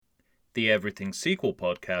The Everything Sequel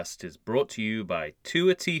podcast is brought to you by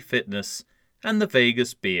 2T Fitness and the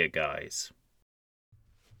Vegas Beer Guys.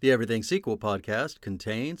 The Everything Sequel podcast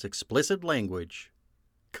contains explicit language.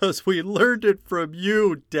 'Cause we learned it from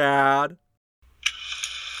you, Dad.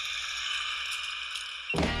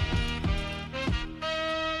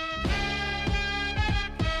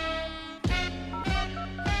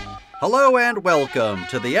 Hello and welcome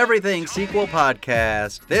to the Everything Sequel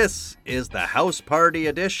podcast. This is the House Party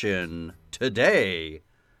edition. Today,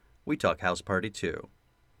 we talk House Party 2.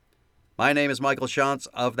 My name is Michael Shantz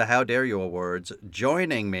of the How Dare You Awards.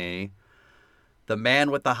 Joining me, the man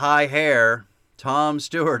with the high hair, Tom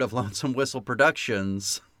Stewart of Lonesome Whistle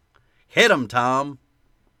Productions. Hit him, Tom.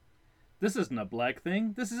 This isn't a black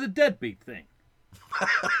thing. This is a deadbeat thing.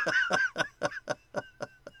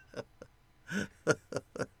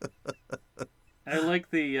 I like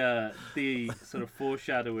the sort of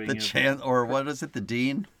foreshadowing. Or what is it? The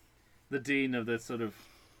dean. The dean of the sort of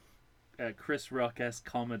Chris Rock-esque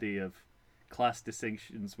comedy of class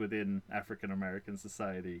distinctions within African American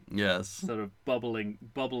society. Yes. Sort of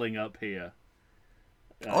bubbling up here.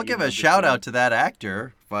 I'll give a shout out to that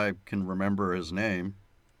actor if I can remember his name.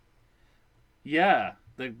 Yeah,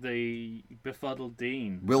 the befuddled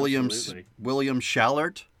dean. William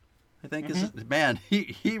Schallert, I think is man.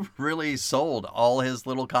 He really sold all his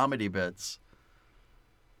little comedy bits.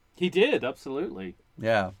 He did, absolutely.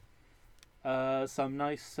 Yeah. Some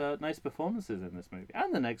nice performances in this movie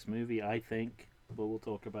and the next movie, I think. But we'll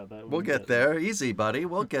talk about that. We'll get there. Easy, buddy.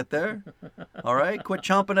 We'll get there. All right? Quit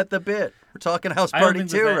chomping at the bit. We're talking House Party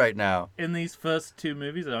 2 right now. In these first two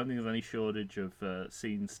movies, I don't think there's any shortage of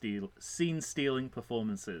scene-stealing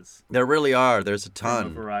performances. There really are. There's a ton.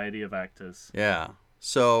 From a variety of actors. Yeah.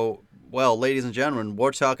 So, well, ladies and gentlemen,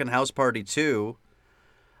 we're talking House Party 2,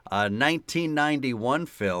 a 1991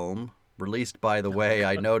 film, released, by the way,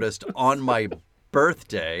 I noticed, on my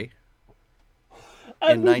birthday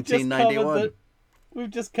in 1991. We've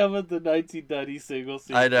just covered the 1990 single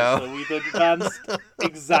sequel. I know. So we've advanced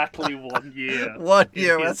exactly 1 year. 1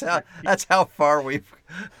 year. That's how far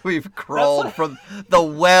we've crawled from the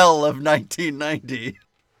well of 1990.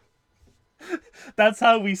 That's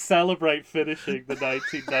how we celebrate finishing the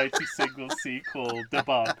 1990 single sequel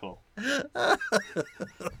debacle.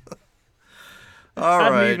 All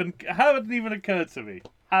right. Hadn't even occurred to me.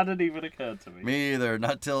 Me either.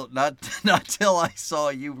 Not till I saw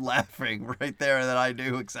you laughing right there, and then I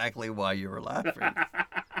knew exactly why you were laughing.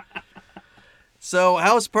 So,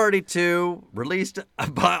 House Party 2, released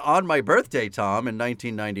on my birthday, Tom, in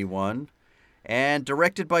 1991, and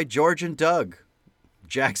directed by George and Doug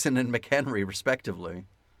Jackson and McHenry, respectively.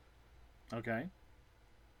 Okay.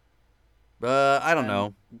 I don't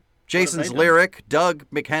know. Jason's Lyric. Doug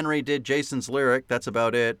McHenry did Jason's Lyric. That's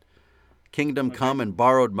about it. Kingdom Come and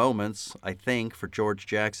Borrowed Moments, I think, for George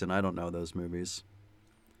Jackson. I don't know those movies.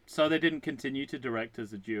 So they didn't continue to direct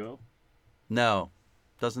as a duo? No.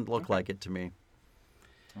 Doesn't look like it to me.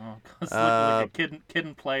 Oh, it's like a kid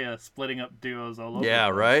and player splitting up duos all over. Yeah,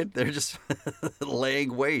 right? They're just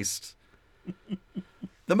laying waste.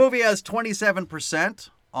 The movie has 27%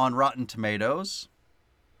 on Rotten Tomatoes.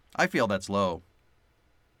 I feel that's low.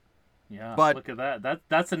 Yeah, but look at that.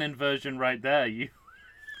 That's an inversion right there. You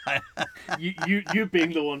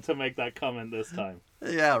being the one to make that comment this time.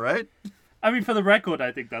 Yeah, right? I mean, for the record,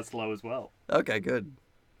 I think that's low as well. Okay, good.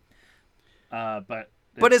 But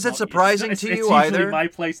is it surprising to you either? It's usually either? my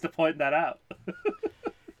place to point that out.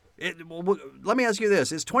 Let me ask you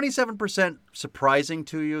this. Is 27% surprising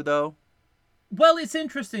to you, though? Well, it's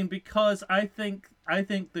interesting because I think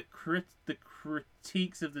the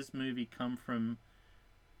critiques of this movie come from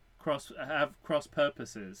cross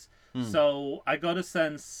purposes. So I got a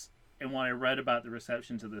sense in what I read about the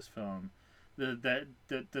reception to this film that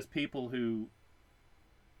there's people who,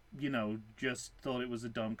 just thought it was a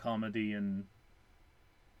dumb comedy and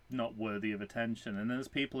not worthy of attention, and then there's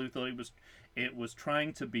people who thought it was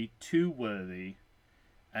trying to be too worthy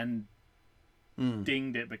and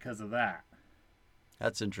dinged it because of that.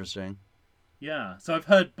 That's interesting. Yeah, so I've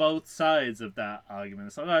heard both sides of that argument.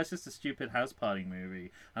 It's like, oh, it's just a stupid house party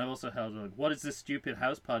movie. And I've also heard, like, what is this stupid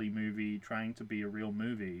house party movie trying to be a real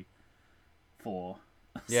movie for?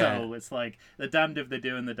 Yeah. So it's like, the damned if they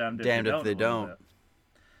do and the damned if they don't.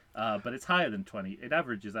 But it's higher than 20. It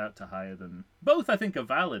averages out to higher than... Both, I think, are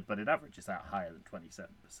valid, but it averages out higher than 27%.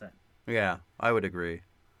 Yeah, I would agree.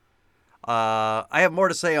 I have more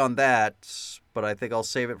to say on that, but I think I'll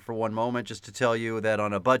save it for one moment just to tell you that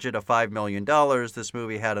on a budget of $5 million, this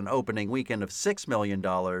movie had an opening weekend of $6 million,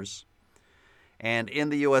 and in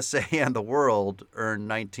the USA and the world earned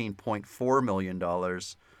 $19.4 million.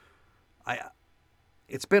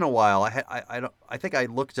 it's been a while. I think I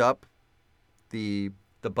looked up the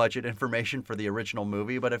budget information for the original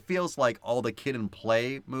movie, but it feels like all the Kid and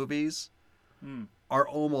Play movies are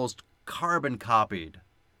almost carbon copied.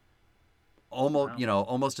 Almost, Wow.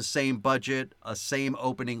 almost the same budget, a same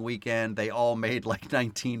opening weekend. They all made like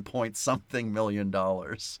 19 point something million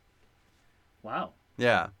dollars. Wow.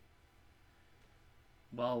 Yeah.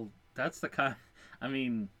 Well, that's the kind. I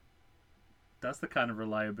mean, that's the kind of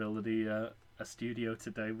reliability a studio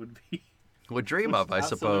today Would dream of, I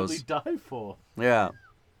absolutely suppose. die for. Yeah.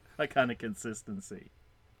 That kind of consistency.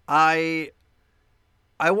 I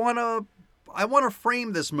want to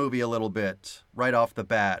frame this movie a little bit right off the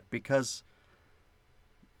bat because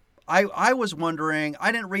I was wondering,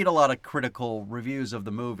 I didn't read a lot of critical reviews of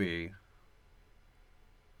the movie,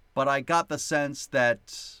 but I got the sense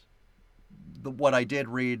that what I did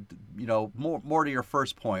read, more to your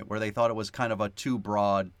first point, where they thought it was kind of a too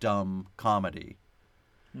broad, dumb comedy.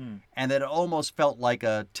 And that it almost felt like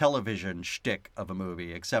a television shtick of a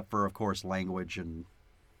movie, except for, of course, language and,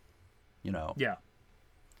 Yeah.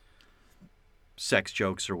 sex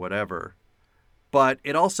jokes or whatever. But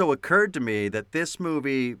it also occurred to me that this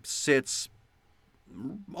movie sits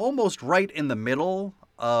almost right in the middle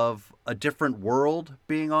of a different world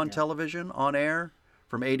being on television, on air,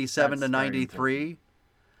 from 87 to 93.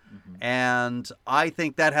 And I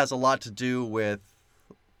think that has a lot to do with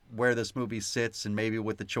where this movie sits and maybe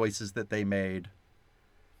with the choices that they made.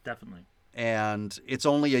 Definitely. And it's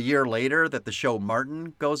only a year later that the show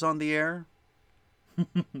Martin goes on the air.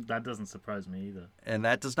 That doesn't surprise me either. And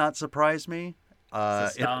that does not surprise me.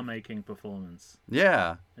 It's a star-making performance.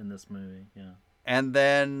 Yeah. In this movie, yeah. And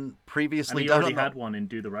then previously and he done already had one in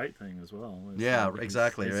Do the Right Thing as well.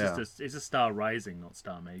 Exactly. It's a star rising, not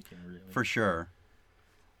star making, really. For sure.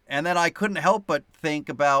 And then I couldn't help but think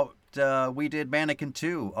about we did Mannequin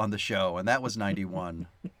 2 on the show, and that was 91.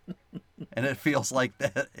 And it feels like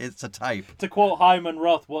that it's a type. To quote Hyman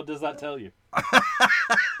Roth, what does that tell you?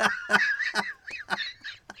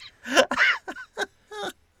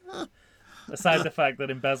 Aside the fact that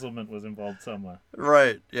embezzlement was involved somewhere.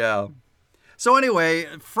 Right, yeah. So anyway,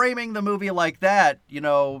 framing the movie like that,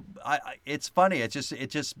 it's funny. It's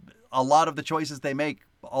just a lot of the choices they make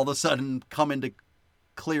all of a sudden come into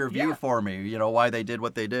clear view for me, why they did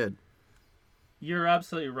what they did. You're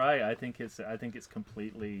absolutely right. I think it's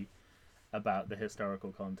completely about the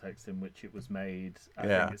historical context in which it was made.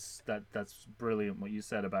 I think that's brilliant what you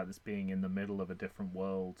said about this being in the middle of a different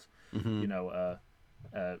world.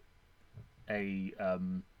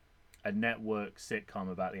 A network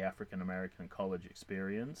sitcom about the African American college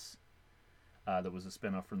experience that was a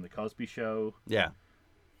spin-off from The Cosby Show. Yeah.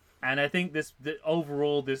 And I think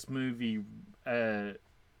overall this movie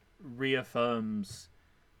reaffirms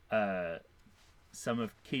some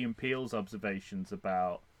of Key and Peele's observations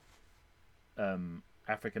about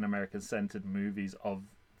African American centered movies of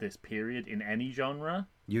this period in any genre.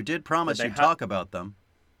 You did promise you'd talk about them.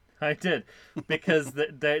 I did, because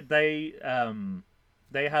they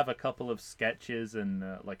have a couple of sketches and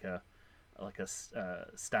like a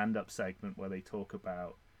stand-up segment where they talk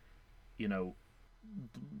about,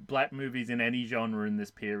 black movies in any genre in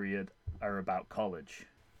this period are about college,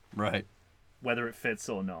 right? Whether it fits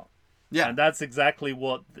or not. Yeah, and that's exactly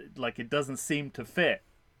what it doesn't seem to fit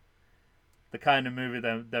the kind of movie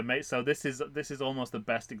they make. So this is almost the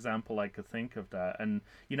best example I could think of that. And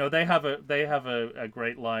they have a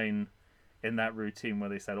great line in that routine where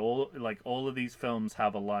they said all of these films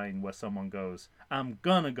have a line where someone goes, "I'm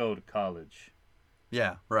gonna go to college."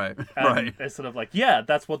 Yeah, right. And right. It's sort of like, yeah,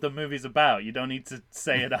 that's what the movie's about. You don't need to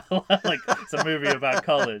say it out like it's a movie about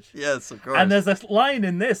college. Yes, of course. And there's a line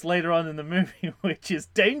in this later on in the movie which is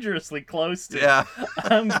dangerously close to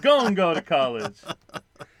I'm gonna go to college.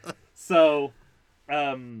 So,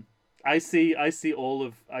 I see all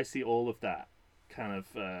of that kind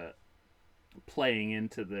of playing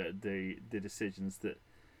into the decisions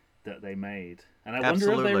that they made, and I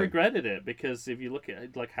wonder if they regretted it, because if you look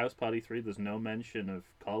at like House Party 3, there's no mention of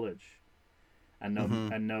college, and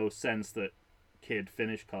no sense that Kid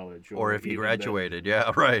finished college, or if he graduated.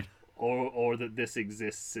 Right. Or that this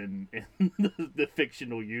exists in the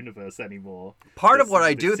fictional universe anymore. Part of what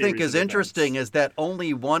I do think is interesting is that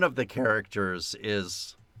only one of the characters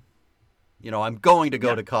is, I'm going to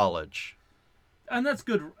go to college. And that's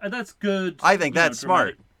good. That's good. I think that's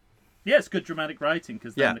smart. Yeah, it's good dramatic writing,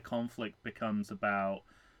 because then the conflict becomes about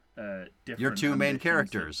different. Your two main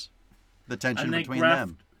characters, the tension between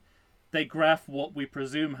them. They graph what we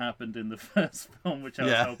presume happened in the first film, which I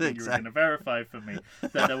was hoping you were going to verify for me,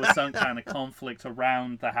 that there was some kind of conflict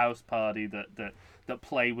around the house party, that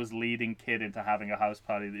play was leading Kid into having a house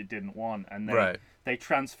party that he didn't want, and they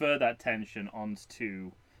transfer that tension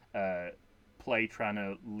onto Play trying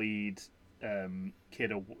to lead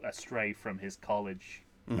Kid astray from his college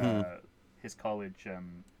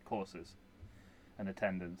courses and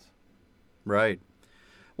attendance. Right.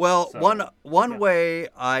 Well, So, one way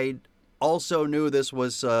I also knew this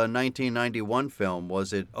was a 1991 film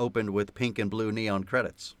was it opened with pink and blue neon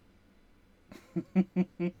credits.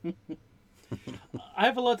 I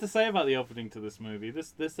have a lot to say about the opening to this movie.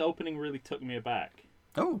 This opening really took me aback.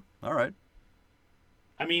 Oh, all right.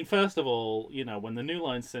 I mean, first of all, when the New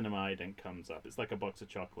Line Cinema ident comes up, it's like a box of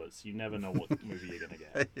chocolates. You never know what movie you're going to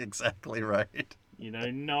get. Exactly right.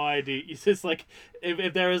 No idea. It's just like,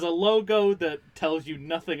 if there is a logo that tells you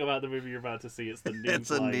nothing about the movie you're about to see, it's the New Line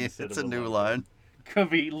Cinema. It's a New logo. Line.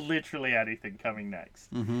 Could be literally anything coming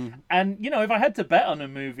next. Mm-hmm. And, if I had to bet on a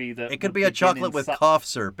movie that... It could be a chocolate with cough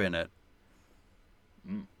syrup in it.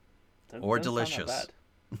 Or delicious.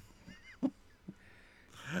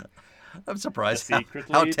 I'm surprised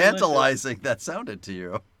how tantalizing that sounded to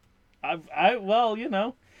you. I was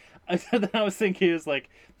thinking it was like,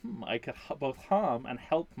 I could both harm and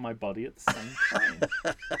help my body at the same time.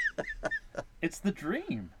 It's the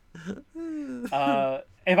dream. If I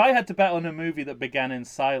had to bet on a movie that began in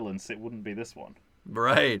silence, it wouldn't be this one.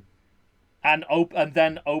 Right. And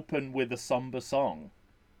then open with a somber song.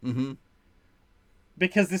 Mm-hmm.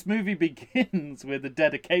 Because this movie begins with a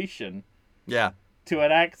dedication. Yeah. To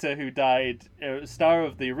an actor who died, star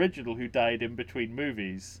of the original, who died in between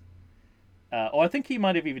movies. Or I think he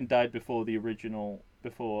might have even died before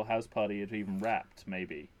House Party had even wrapped,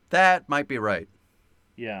 maybe. That might be right.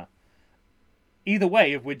 Yeah. Either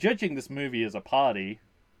way, if we're judging this movie as a party,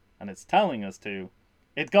 and it's telling us to,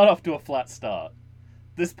 it got off to a flat start.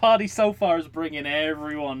 This party so far is bringing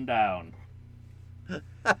everyone down.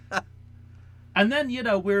 And then,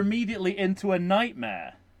 we're immediately into a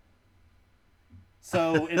nightmare.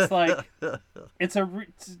 So it's like,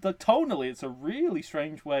 tonally, it's a really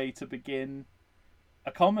strange way to begin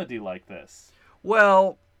a comedy like this.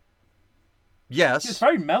 Well, yes. It's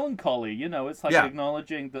very melancholy, it's like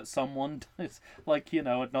acknowledging that someone,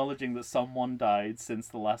 acknowledging that someone died since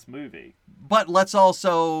the last movie. But let's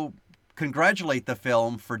also congratulate the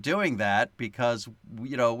film for doing that because,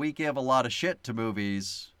 we give a lot of shit to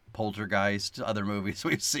movies, Poltergeist, other movies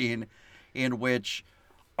we've seen, in which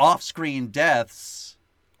off-screen deaths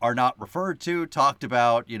are not referred to, talked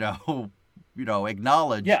about,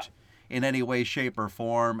 acknowledged in any way, shape, or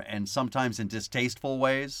form, and sometimes in distasteful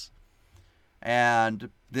ways. And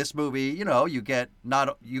this movie, you get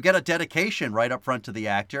a dedication right up front to the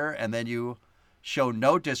actor, and then you show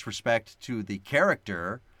no disrespect to the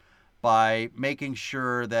character by making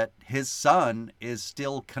sure that his son is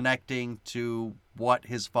still connecting to what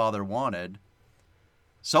his father wanted.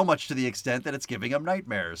 So much to the extent that it's giving him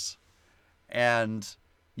nightmares. And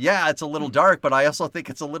yeah, it's a little dark, but I also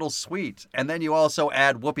think it's a little sweet. And then you also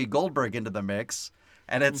add Whoopi Goldberg into the mix.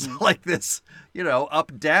 And it's like this,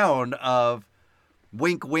 up-down of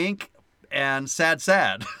wink, wink and sad,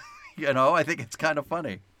 sad. I think it's kind of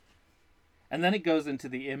funny. And then it goes into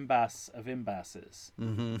the imbas of imbasses.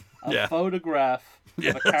 Mm-hmm. A photograph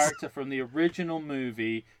of a character from the original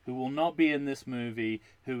movie who will not be in this movie,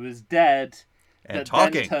 who is dead... And that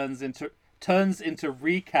talking. Then turns into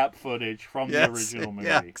recap footage from the original movie.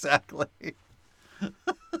 Yeah, exactly.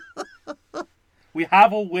 We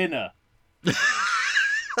have a winner.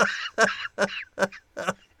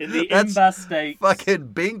 In the Imbas Stakes. Fucking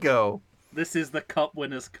bingo. This is the Cup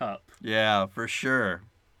Winners' Cup. Yeah, for sure.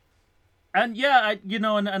 And I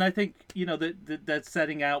think, that's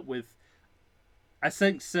setting out with, I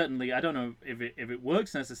think certainly, I don't know if it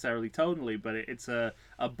works necessarily tonally, but it's a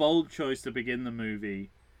bold choice to begin the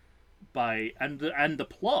movie and the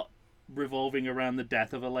plot revolving around the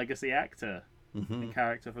death of a legacy actor and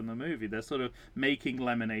character from the movie. They're sort of making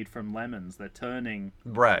lemonade from lemons. They're turning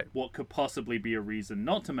what could possibly be a reason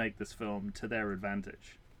not to make this film to their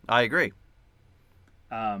advantage. I agree.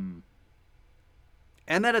 And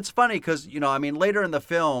then it's funny because, later in the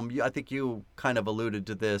film, I think you kind of alluded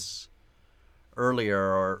to this earlier,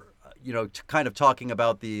 or kind of talking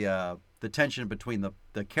about the tension between the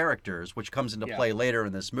characters, which comes into play later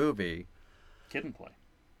in this movie. Kid and play.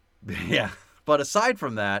 Yeah, but aside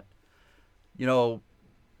from that, you don't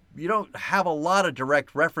have a lot of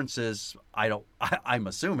direct references. I'm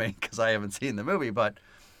assuming because I haven't seen the movie, but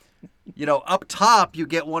up top you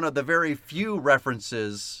get one of the very few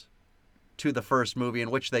references to the first movie in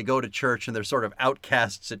which they go to church and they're sort of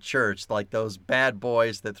outcasts at church, like those bad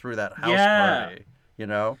boys that threw that house party,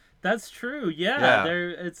 That's true. Yeah.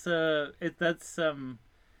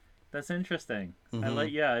 That's interesting. I Mm-hmm.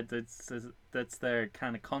 like, yeah, that's their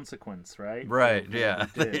kind of consequence, right? Right, For yeah.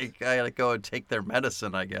 what they They did. gotta go and take their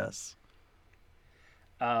medicine, I guess.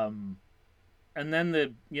 Um, and then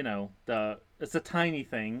it's a tiny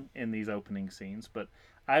thing in these opening scenes, but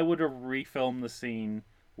I would have refilmed the scene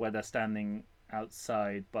where they're standing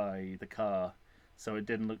outside by the car, so it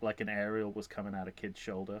didn't look like an aerial was coming out of Kid's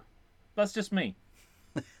shoulder. That's just me.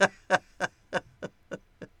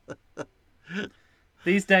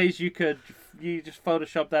 These days, you just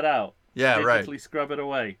Photoshop that out, Yeah, right. digitally scrub it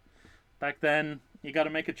away. Back then, you got to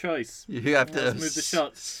make a choice. You have to Let's move the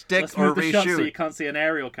shots. stick Let's or move the shots so you reshoot. can't see an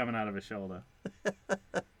aerial coming out of his shoulder.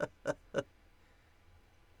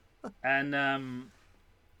 And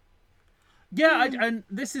yeah, and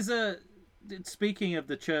this is speaking of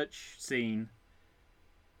the church scene.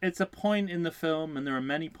 It's a point in the film, and there are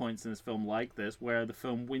many points in this film like this, where the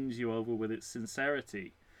film wins you over with its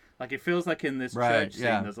sincerity. Like, it feels like in this Right, church scene,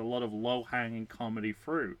 yeah. there's a lot of low-hanging comedy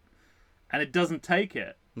fruit, and it doesn't take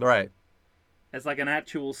it. Right. It's like an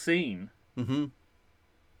actual scene, Mm-hmm.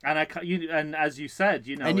 and as you said,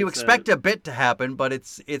 And you expect a bit to happen, but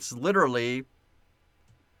it's literally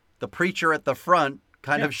the preacher at the front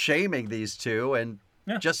kind of shaming these two and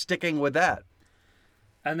just sticking with that.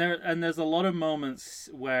 And there's a lot of moments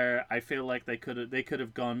where I feel like they could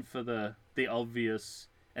have gone for the obvious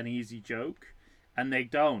and easy joke, and they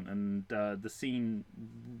don't, and the scene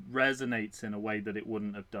resonates in a way that it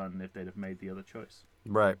wouldn't have done if they'd have made the other choice.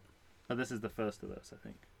 Right. But this is the first of those, I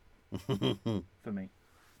think, for me.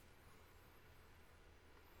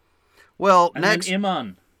 Well, And next, then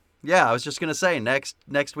Iman. yeah, I was just gonna say next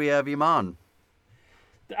we have Iman.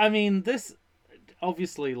 I mean, this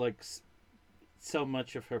obviously, like, so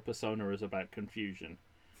much of her persona is about confusion,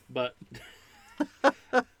 but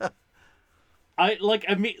I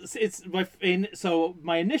mean, it's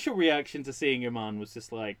my initial reaction to seeing Iman was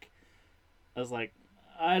just like, I was like,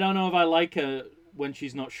 I don't know if I like her when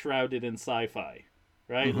she's not shrouded in sci-fi,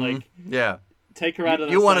 right? Mm-hmm. Like, Yeah. take her out of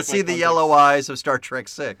that You want to sci-fi see the context. yellow eyes of Star Trek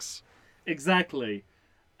 6. Exactly.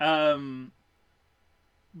 But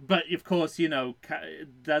of course,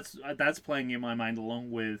 that's playing in my mind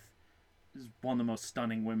along with one of the most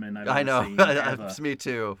stunning women I've I ever know. seen ever. It's me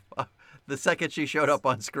too. The second she showed up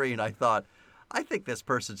on screen, I thought, I think this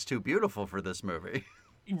person's too beautiful for this movie.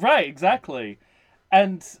 Right, exactly.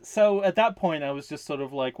 And so at that point, I was just sort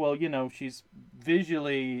of like, well, she's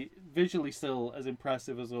visually still as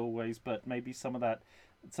impressive as always, but maybe some of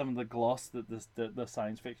the gloss that the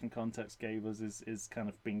science fiction context gave us is kind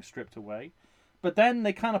of being stripped away. But then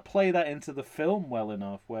they kind of play that into the film well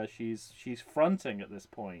enough, where she's fronting at this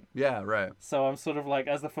point. Yeah, right. So I'm sort of like,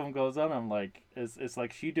 as the film goes on, I'm like, it's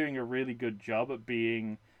like she doing a really good job at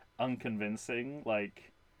being unconvincing,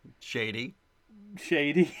 like Shady.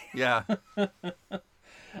 Yeah.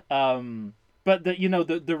 But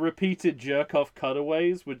the repeated jerk off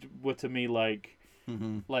cutaways were to me like,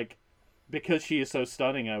 Mm-hmm. like, because she is so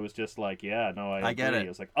stunning, I was just like, yeah, no, I agree. get it. I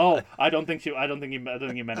was like, oh, I don't think he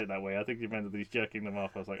meant it that way. I think he meant that he's jerking them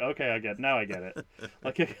off. I was like, okay, I get it.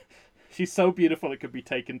 Like, she's so beautiful, it could be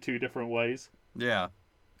taken two different ways. Yeah.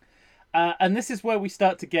 And this is where we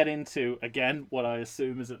start to get into, again, what I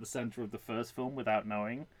assume is at the center of the first film without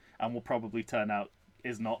knowing, and will probably turn out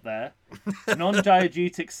is not there.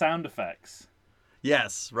 Non-diegetic sound effects.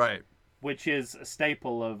 Yes, right. Which is a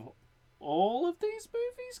staple of all of these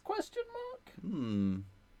movies? Question mark.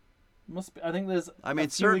 Must be. I think there's. I mean,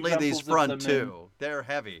 certainly these front two. They're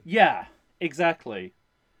heavy. Yeah, exactly.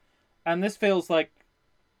 And this feels like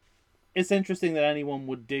it's interesting that anyone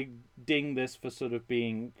would ding this for sort of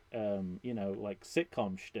being, like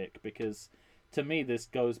sitcom shtick, because to me this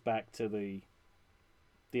goes back to the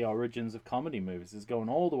origins of comedy movies. It's going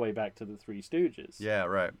all the way back to the Three Stooges. Yeah,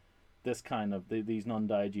 right. This kind of these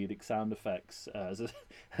non-diegetic sound effects,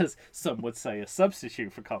 as some would say, a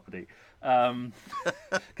substitute for comedy.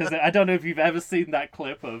 Because I don't know if you've ever seen that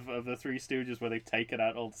clip of the Three Stooges where they've taken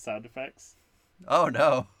out all the sound effects. Oh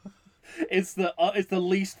no. It's the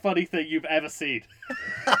least funny thing you've ever seen.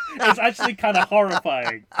 It's actually kind of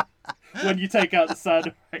horrifying when you take out the sound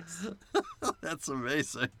effects. That's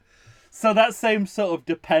amazing. So that same sort of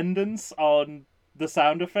dependence on the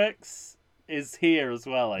sound effects is here as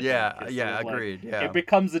well, I think. It's Yeah, sort of agreed. Yeah. It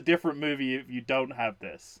becomes a different movie if you don't have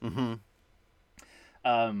this. Mm-hmm.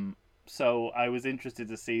 So I was interested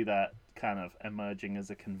to see that kind of emerging as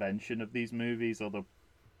a convention of these movies, although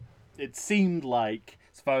it seemed like,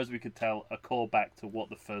 as far as we could tell, a callback to what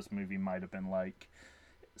the first movie might have been like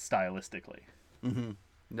stylistically. Mm-hmm.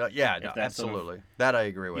 No, yeah, no, absolutely. Sort of, that I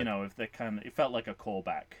agree with. If they it felt like a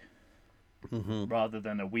callback. rather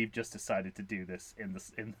than a we've just decided to do this in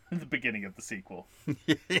the beginning of the sequel.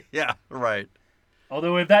 Yeah, right.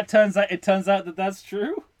 Although if that turns out that that's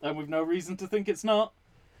true, and we've no reason to think it's not,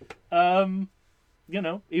 even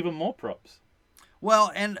more props.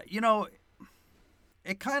 Well, and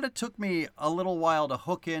it kind of took me a little while to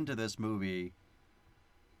hook into this movie,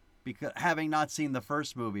 because having not seen the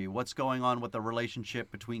first movie, what's going on with the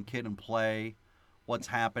relationship between kid and play, what's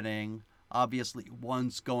happening. Obviously,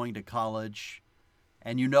 one's going to college,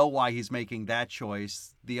 and you know why he's making that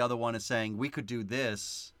choice. The other one is saying, we could do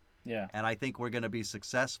this, and I think we're going to be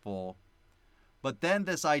successful. But then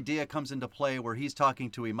this idea comes into play where he's talking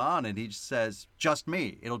to Iman, and he just says, just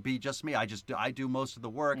me. It'll be just me. I do most of the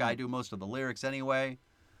work. I do most of the lyrics anyway.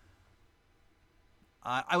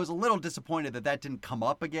 I was a little disappointed that didn't come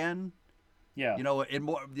up again. Yeah. In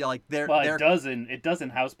more like they're. It does in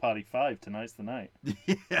House Party 5. Tonight's the night.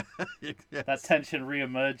 Yeah. That tension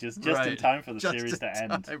reemerges just in time for the series to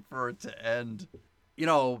end. Time for it to end.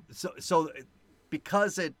 So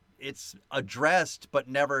because it's addressed but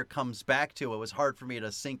never comes back to, it was hard for me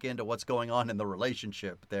to sink into what's going on in the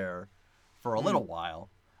relationship there for a little while.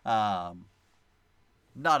 Not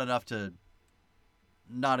enough to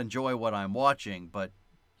not enjoy what I'm watching, but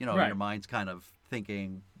your mind's kind of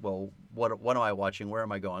thinking, well, what am I watching? Where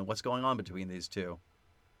am I going? What's going on between these two?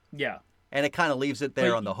 Yeah. And it kind of leaves it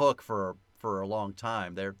there on the hook for a long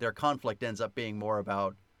time. Their conflict ends up being more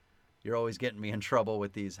about, you're always getting me in trouble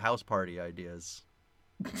with these house party ideas.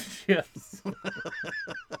 Yes.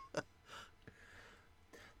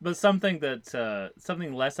 But something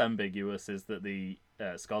less ambiguous is that the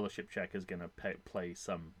scholarship check is going to play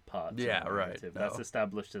some part. Yeah, right. That's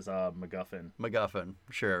established as our MacGuffin. MacGuffin,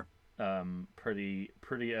 sure. Pretty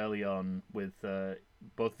early on with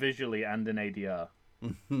both visually and in ADR.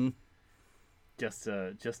 Mm-hmm. Just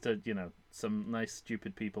some nice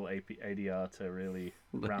stupid people ADR to really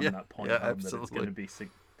round that point home absolutely. that it's going to be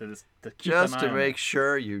to keep just an eye to on make it.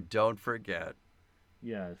 sure you don't forget.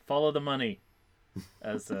 Yeah, follow the money,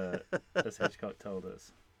 as Hitchcock told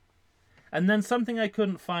us. And then something I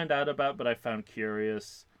couldn't find out about, but I found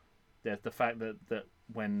curious, that the fact that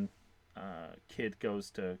when Kid goes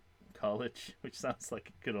to college, which sounds like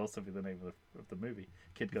it could also be the name of the movie,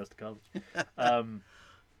 Kid Goes to College.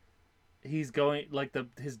 He's going, like,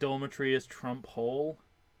 his dormitory is Trump Hall.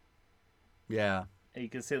 Yeah. And you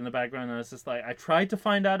can see it in the background, and it's just like, I tried to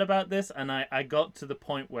find out about this, and I got to the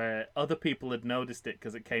point where other people had noticed it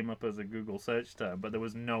because it came up as a Google search term, but there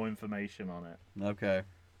was no information on it. Okay.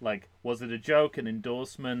 Like, was it a joke, an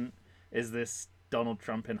endorsement? Is this Donald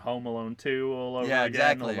Trump in Home Alone 2 all over again? Yeah,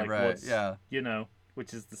 exactly, or like, right, yeah.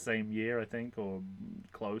 Which is the same year, I think, or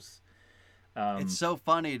close. It's so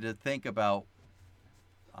funny to think about,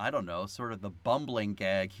 I don't know, sort of the bumbling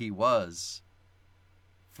gag he was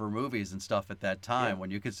for movies and stuff at that time, when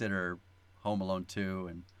you consider Home Alone 2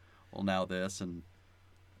 and, well, now this. And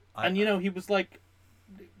he was like,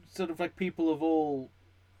 sort of like people of all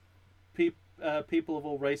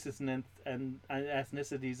races and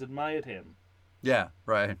ethnicities admired him. Yeah,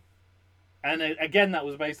 right. And again, that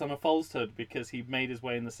was based on a falsehood because he made his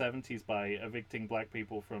way in the 70s by evicting black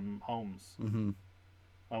people from homes. Mm-hmm.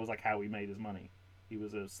 That was like how he made his money. He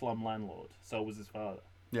was a slum landlord. So was his father.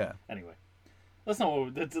 Yeah. Anyway, let's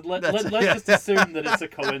just assume that it's a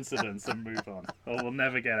coincidence and move on, or we'll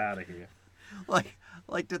never get out of here.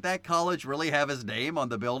 Like, did that college really have his name on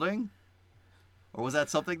the building, or was that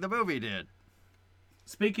something the movie did?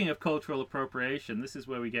 Speaking of cultural appropriation, this is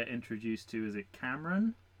where we get introduced to, is it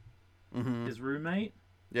Cameron? Mm-hmm. His roommate?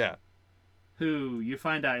 Yeah. Who you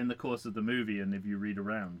find out in the course of the movie, and if you read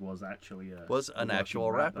around, was actually an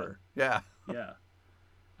actual rapper. Yeah. Yeah.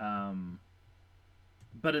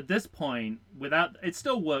 But at this point, it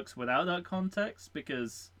still works without that context,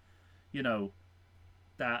 because,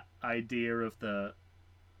 that idea of the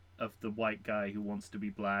white guy who wants to be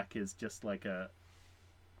black is just like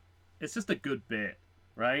it's just a good bit.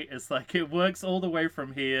 Right, it's like it works all the way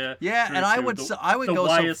from here. Yeah, and I would go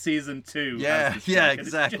Wire season 2. Yeah,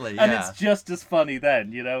 exactly. And it's just as funny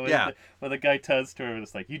then, when the guy turns to her and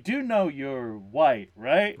it's like, you do know you're white,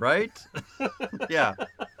 right? Right. Yeah.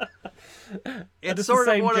 It's sort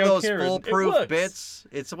of one of those foolproof bits.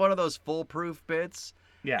 It's one of those foolproof bits.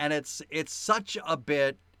 Yeah. And it's such a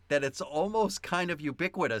bit that it's almost kind of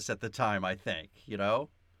ubiquitous at the time, I think. You're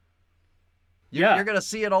gonna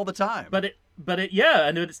see it all the time. But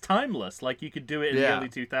it's timeless. Like, you could do it in the early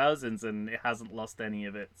 2000s, and it hasn't lost any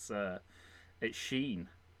of its sheen.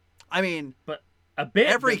 I mean, but a bit.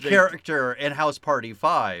 Every character in House Party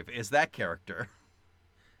 5 is that character.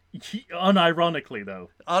 Unironically, though.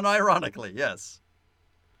 Unironically, yes.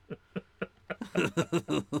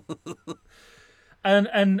 And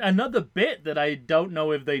another bit that I don't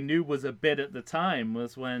know if they knew was a bit at the time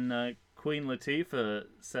was when Queen Latifah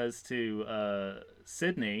says to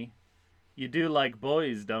Sydney, "You do like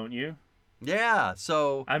boys, don't you?" Yeah,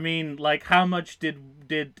 so... I mean, like, how much did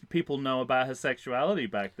people know about her sexuality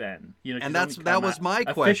back then? You know, And that was my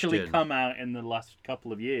question. Officially come out in the last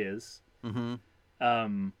couple of years. Mm-hmm.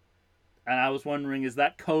 And I was wondering, is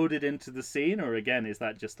that coded into the scene, or again, is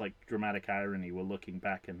that just like dramatic irony? We're looking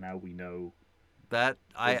back and now we know. That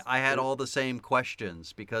I had all the same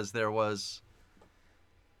questions because there is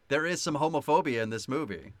some homophobia in this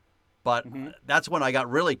movie, but that's when I got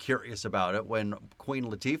really curious about it, when Queen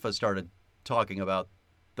Latifah started talking about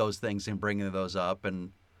those things and bringing those up,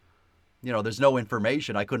 and you know, there's no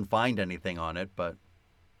information. I couldn't find anything on it, but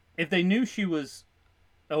if they knew she was,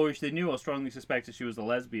 or if they knew or strongly suspected she was a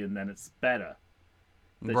lesbian, then it's better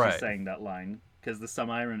that she's saying that line. Because there's some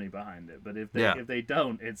irony behind it, but if they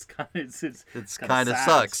don't, it's kind of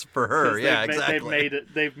sucks for her. Yeah, exactly.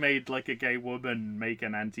 They've made like a gay woman make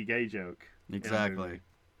an anti-gay joke. Exactly.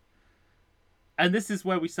 And this is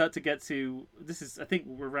where we start to get to. I think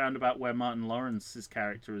we're around about where Martin Lawrence's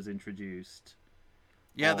character is introduced.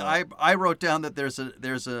 Yeah, I wrote down that there's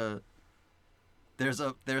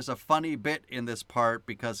a funny bit in this part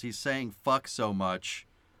because he's saying fuck so much,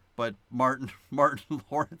 but Martin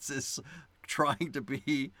Lawrence is trying to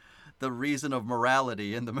be the reason of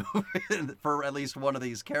morality in the movie for at least one of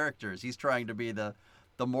these characters. He's trying to be the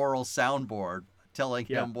moral soundboard, telling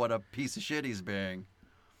him what a piece of shit he's being.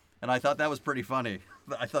 And I thought that was pretty funny.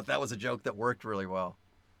 I thought that was a joke that worked really well.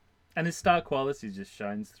 And his star quality just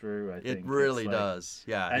shines through, I think. It really does.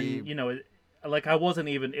 Yeah. And, you know, like I wasn't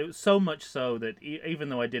even... It was so much so that even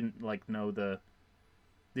though I didn't, like, know the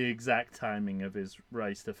exact timing of his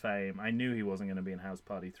rise to fame, I knew he wasn't going to be in House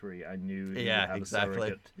Party 3. I knew he would have a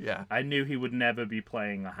surrogate. Yeah. I knew he would never be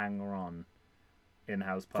playing a hanger-on in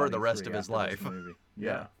House Party 3 for the rest of his life. Movie.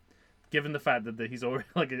 Yeah. Given the fact that he's already,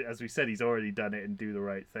 like as we said, he's already done it and Do the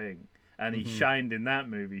Right Thing. And he shined in that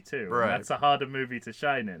movie too. Right. And that's a harder movie to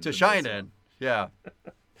shine in. Yeah.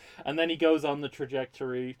 And then he goes on the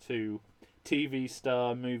trajectory to TV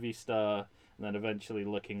star, movie star, and then eventually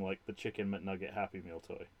looking like the Chicken McNugget Happy Meal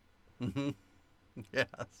toy. Mm-hmm.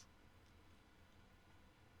 Yes.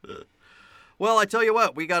 Well, I tell you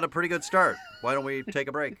what, we got a pretty good start. Why don't we take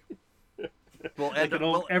a break?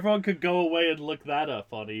 Everyone could go away and look that up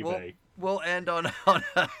on eBay. We'll end on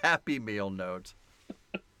a Happy Meal note.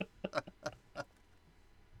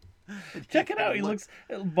 Check it out. He looks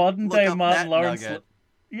modern day Martin Lawrence.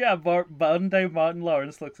 Modern day Martin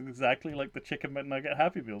Lawrence looks exactly like the Chicken McNugget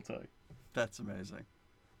Happy Meal toy. That's amazing.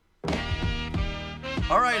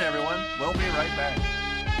 All right, everyone. We'll be right back.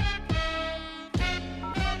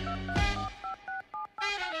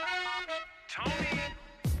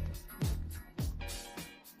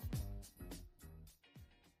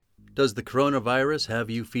 Does the coronavirus have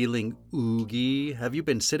you feeling oogie? Have you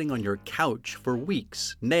been sitting on your couch for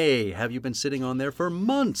weeks? Nay, have you been sitting on there for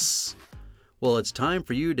months? Well, it's time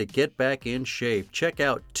for you to get back in shape. Check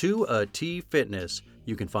out 2AT Fitness.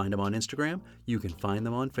 You can find them on Instagram. You can find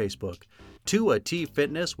them on Facebook. 2AT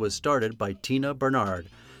Fitness was started by Tina Bernard.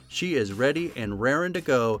 She is ready and raring to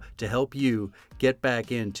go to help you get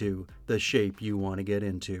back into the shape you want to get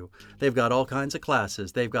into. They've got all kinds of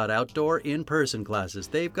classes. They've got outdoor in-person classes.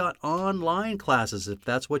 They've got online classes if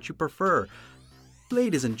that's what you prefer.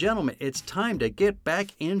 Ladies and gentlemen, it's time to get back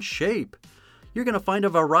in shape. You're going to find a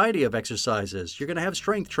variety of exercises. You're going to have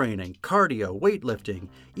strength training, cardio, weightlifting,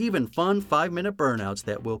 even fun 5-minute burnouts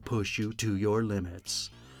that will push you to your limits.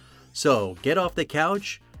 So get off the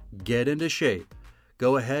couch, get into shape.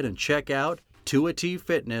 Go ahead and check out 2AT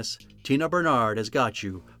Fitness. Tina Bernard has got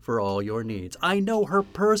you for all your needs. I know her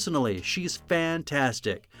personally. She's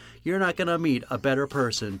fantastic. You're not going to meet a better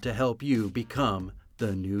person to help you become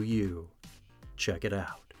the new you. Check it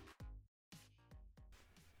out.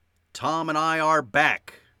 Tom and I are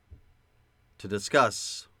back to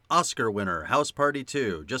discuss Oscar winner House Party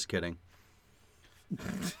 2. Just kidding.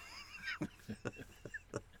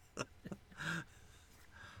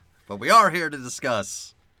 But we are here to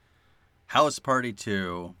discuss House Party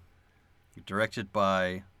 2, directed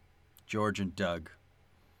by George and Doug.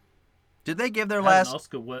 Did they give their last...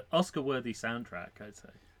 Oscar-worthy soundtrack, I'd say.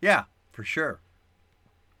 Yeah, for sure.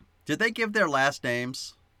 Did they give their last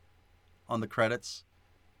names on the credits?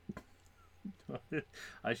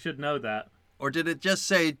 I should know that. Or did it just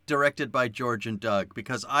say directed by George and Doug?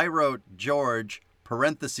 Because I wrote George,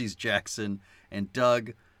 parentheses Jackson, and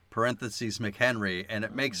Doug, parentheses McHenry, and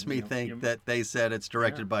it makes me think that they said it's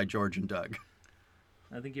directed by George and Doug.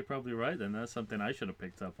 I think you're probably right. Then that's something I should have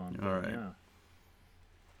picked up on. All right. Yeah.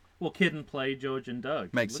 Well, Kid and Play, George and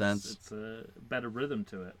Doug. Makes sense. It's a better rhythm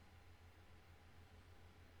to it.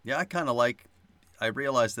 Yeah, I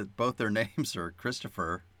realized that both their names are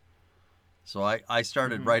Christopher. So I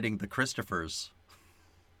started writing the Christophers.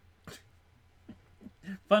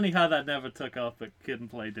 Funny how that never took off, but Kid and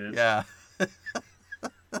Play did. Yeah.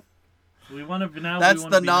 We want to now. That's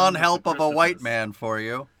the non-help of a white man for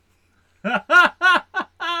you.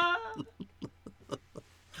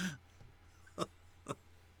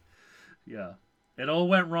 Yeah. It all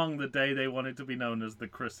went wrong the day they wanted to be known as the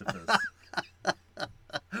Christophers.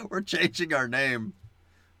 We're changing our name.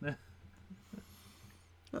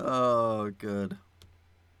 Oh, good.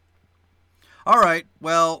 All right.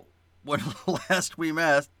 Well, when last we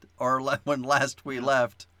met, or when last we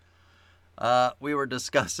left, we were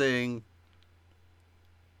discussing.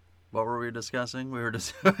 What were we discussing?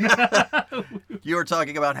 You were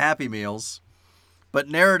talking about Happy Meals, but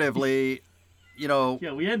narratively,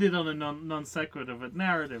 Yeah, we ended on a non sequitur, but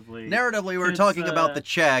narratively. Narratively, we were talking about the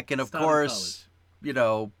check, and of course,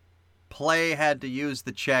 Play had to use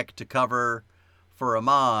the check to cover for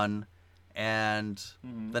Amon, and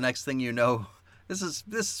the next thing you know, this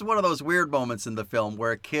is one of those weird moments in the film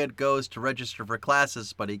where a kid goes to register for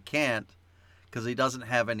classes, but he can't because he doesn't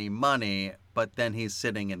have any money, but then he's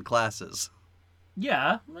sitting in classes.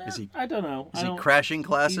 Yeah, I don't know. Is he crashing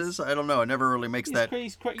classes? I don't know. It never really makes that clear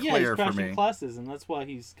he's for crashing me. classes, and that's why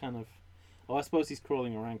he's kind of. Oh, I suppose he's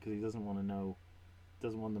crawling around because he doesn't want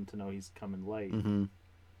them to know he's coming late. Mm-hmm.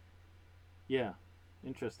 Yeah,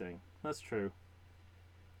 interesting. That's true.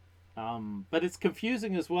 But it's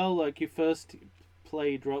confusing as well. Like, you first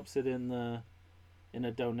Play drops it in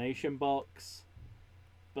a donation box,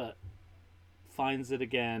 but finds it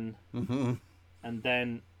again, and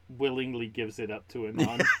then willingly gives it up to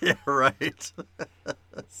Amon. Yeah, right.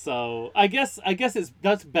 So I guess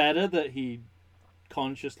that's better that he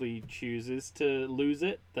consciously chooses to lose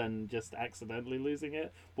it than just accidentally losing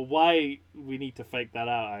it. But why we need to fake that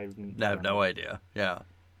out, I have no idea. Yeah.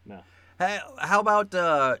 No. Hey, how about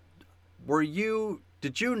did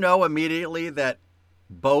you know immediately that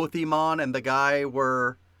both Iman and the guy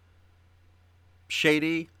were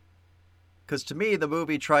shady? Because to me, the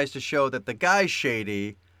movie tries to show that the guy's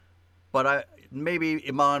shady, but I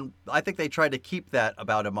think they tried to keep that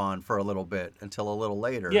about Iman for a little bit until a little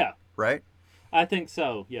later. Yeah. Right? I think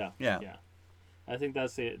so, yeah. Yeah. I think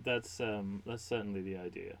that's it. That's certainly the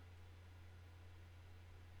idea.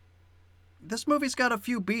 This movie's got a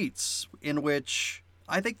few beats in which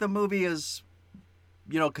I think the movie is,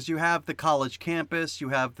 because you have the college campus, you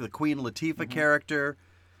have the Queen Latifah character,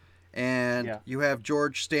 and you have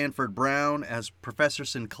George Stanford Brown as Professor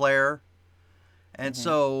Sinclair. And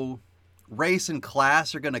so race and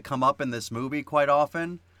class are going to come up in this movie quite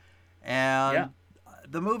often. And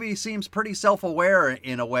the movie seems pretty self-aware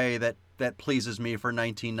in a way that pleases me for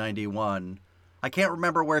 1991. I can't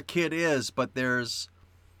remember where Kid is, but there's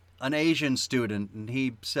an Asian student, and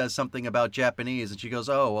he says something about Japanese, and she goes,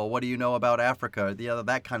 "Oh, well, what do you know about Africa?"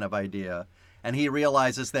 That kind of idea. And he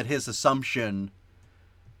realizes that his assumption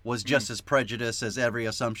was just as prejudiced as every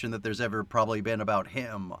assumption that there's ever probably been about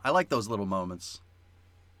him. I like those little moments.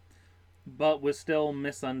 But we're still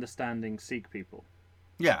misunderstanding Sikh people.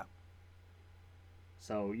 Yeah.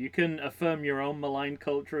 So you can affirm your own malign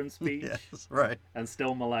culture and speech, yes, right, and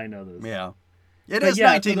still malign others. Yeah. It is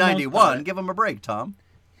 1991. Give him a break, Tom.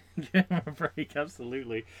 Give him a break,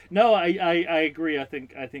 absolutely. No, I agree. I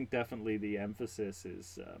think definitely the emphasis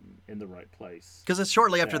is in the right place. Because it's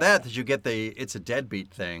shortly after that you get the "it's a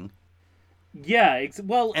deadbeat" thing. Yeah,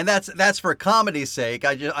 and that's for comedy's sake.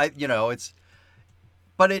 It's.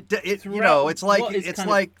 But it's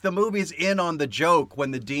like the movie's in on the joke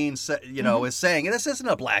when the dean is saying this isn't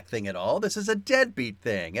a black thing at all. This is a deadbeat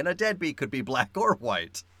thing, and a deadbeat could be black or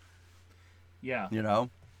white. Yeah.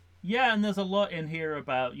 Yeah, and there's a lot in here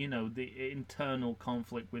about the internal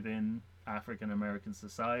conflict within African American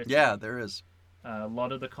society. Yeah, there is. A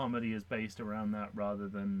lot of the comedy is based around that rather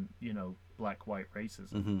than black-white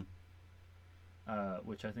racism,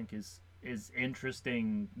 which I think is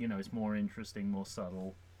interesting. It's more interesting, more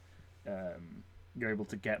subtle. You're able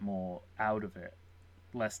to get more out of it.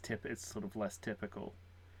 It's sort of less typical.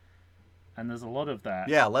 And there's a lot of that.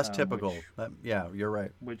 Yeah, less typical. You're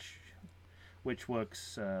right. Which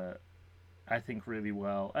works, I think, really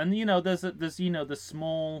well. And there's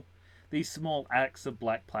these small acts of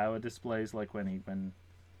black power displays, like when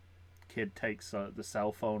Kid takes the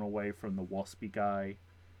cell phone away from the waspy guy,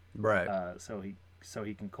 right? So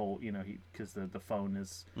he can call, because the phone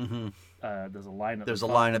is there's a line at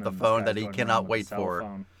the phone line that he cannot wait for.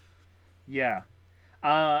 Phone. Yeah,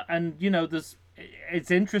 And there's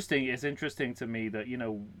it's interesting. It's interesting to me that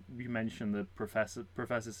you mentioned the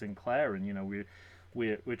Professor Sinclair, and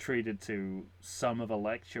we're treated to some of a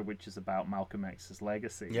lecture which is about Malcolm X's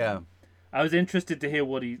legacy. Yeah. I was interested to hear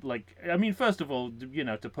what he like. I mean, first of all,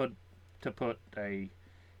 to put a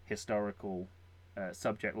historical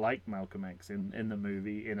subject like Malcolm X in the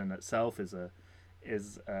movie in and itself is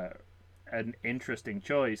an interesting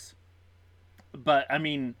choice. But I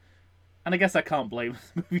mean, and I guess I can't blame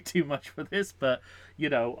the movie too much for this. But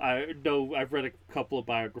I know I've read a couple of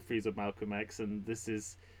biographies of Malcolm X, and this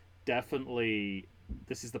is the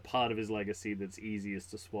part of his legacy that's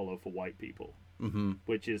easiest to swallow for white people,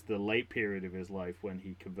 which is the late period of his life when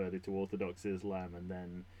he converted to Orthodox Islam and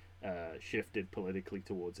then shifted politically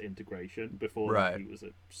towards integration. Before that, he was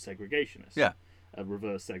a segregationist, a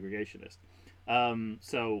reverse segregationist.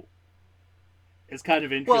 So it's kind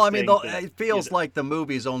of interesting. Well, I mean, it feels like the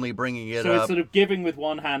movie's only bringing it up. So it's sort of giving with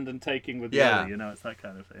one hand and taking with the other. It's that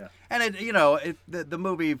kind of thing. Yeah. And the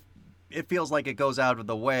movie, it feels like it goes out of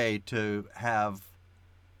the way to have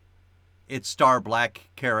its star black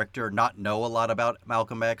character not know a lot about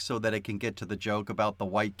Malcolm X so that it can get to the joke about the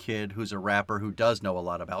white kid who's a rapper who does know a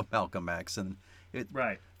lot about Malcolm X. And it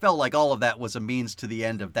felt like all of that was a means to the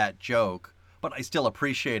end of that joke, but I still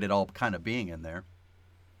appreciate it all kind of being in there.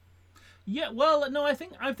 Yeah, well, no, I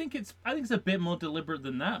think it's a bit more deliberate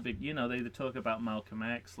than that. But they talk about Malcolm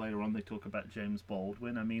X later on. They talk about James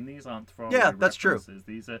Baldwin. I mean, these aren't throwaway that's references.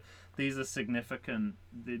 true. These are significant.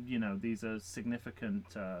 These are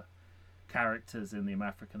significant characters in the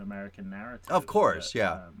African American narrative. Of course,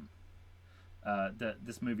 that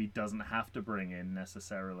this movie doesn't have to bring in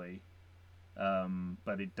necessarily,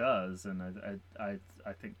 but it does, and I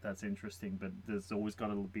think that's interesting. But there's always got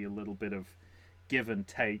to be a little bit of give and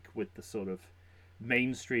take with the sort of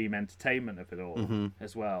mainstream entertainment of it all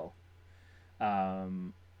as well.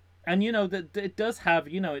 And that it does have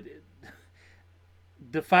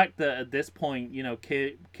the fact that at this point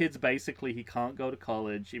kids basically he can't go to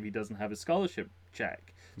college if he doesn't have a scholarship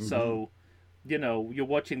check. So you're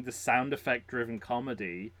watching the sound effect driven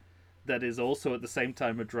comedy that is also at the same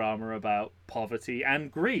time a drama about poverty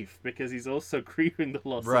and grief, because he's also grieving the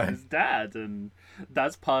loss of his dad, and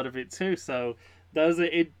that's part of it too. So those are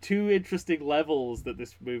two interesting levels that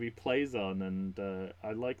this movie plays on, and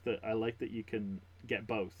I like that you can get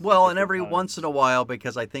both. Well, and every once in a while,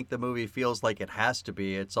 because I think the movie feels like it has to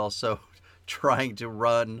be, it's also trying to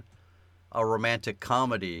run a romantic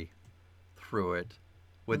comedy through it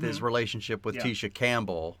with his relationship with Tisha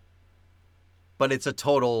Campbell. But it's a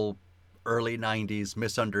total early 90s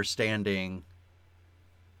misunderstanding,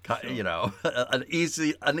 an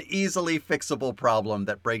easily fixable problem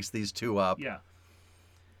that breaks these two up. Yeah.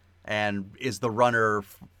 And is the runner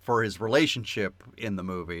for his relationship in the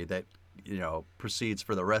movie that proceeds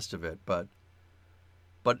for the rest of it, but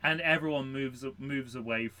and everyone moves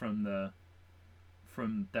away from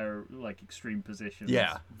their like extreme positions.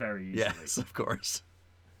 Very easily. Yes, of course.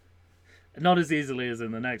 Not as easily as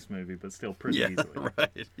in the next movie, but still pretty easily.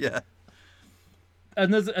 Right. Yeah.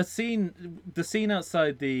 And there's the scene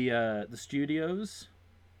outside the studios.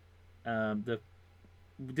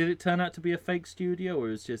 Did it turn out to be a fake studio,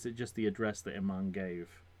 or is it just the address that Iman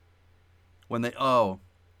gave? When they when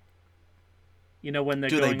they're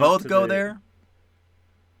do going they both go the... there?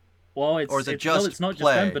 Well, it's not just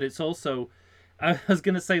them, but it's also. I was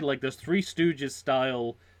gonna say like there's Three Stooges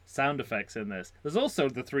style sound effects in this. There's also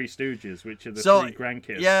the Three Stooges, which are the three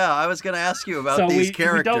grandkids. Yeah, I was gonna ask you about these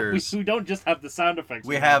characters. We don't just have the sound effects.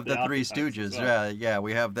 We have the Three Stooges. Well. Yeah,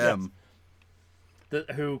 we have them. Yes.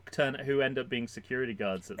 Who end up being security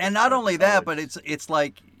guards. And not only that, but it's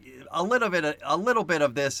like a little bit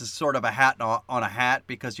of this is sort of a hat on a hat,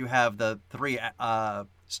 because you have the Three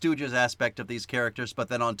Stooges aspect of these characters, but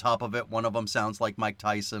then on top of it, one of them sounds like Mike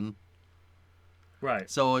Tyson. Right.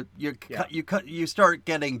 So you start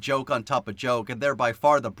getting joke on top of joke, and they're by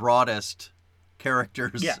far the broadest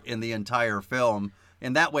characters in the entire film.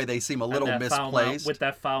 In that way, they seem a little misplaced with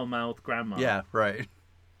that foul mouth grandma. Yeah. Right.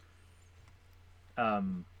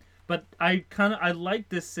 But I like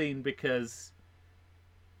this scene because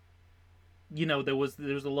there was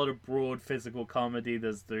a lot of broad physical comedy.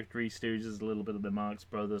 There's the Three Stooges, a little bit of the Marx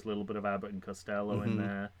Brothers, a little bit of Abbott and Costello in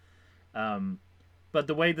there. But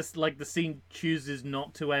the way the scene chooses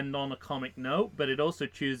not to end on a comic note, but it also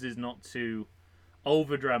chooses not to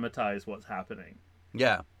over dramatize what's happening.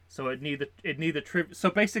 Yeah. So so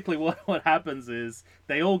basically what happens is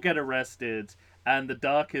they all get arrested, and the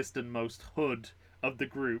darkest and most hood of the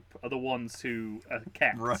group are the ones who are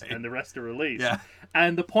kept, Right. and the rest are released. Yeah.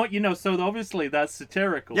 And the point, so obviously that's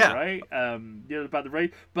satirical, Yeah. right? About the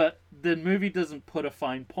race, but the movie doesn't put a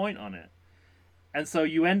fine point on it. And so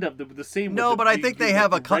you end up with the scene. No, but I think they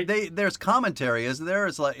have there's commentary, isn't there?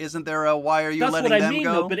 Isn't there a why are you that's letting what I them mean,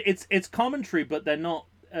 go? Though, but it's commentary, but they're not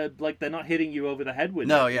they're not hitting you over the head with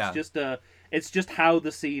No, it. yeah. It's just how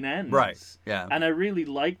the scene ends. Right. Yeah. And I really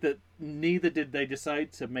like that neither did they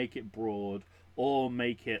decide to make it broad or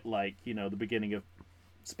make it like, the beginning of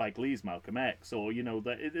Spike Lee's Malcolm X, or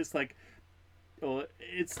it's like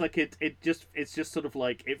it's just sort of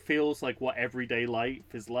like it feels like what everyday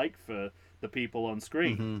life is like for the people on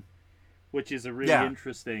screen, which is a really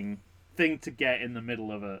interesting thing to get in the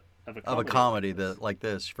middle of a comedy like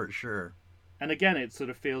this, for sure. And again, it sort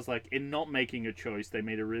of feels like in not making a choice, they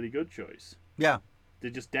made a really good choice. Yeah, they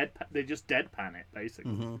just deadpan it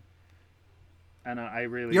basically. And I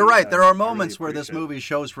really, you're right. There are moments where this movie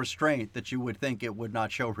shows restraint that you would think it would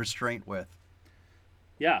not show restraint with.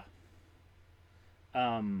 Yeah.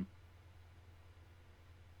 And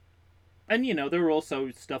there are also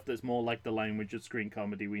stuff that's more like the language of screen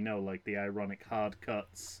comedy we know, like the ironic hard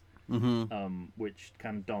cuts, which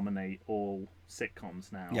kind of dominate all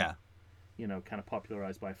sitcoms now. Yeah. Kind of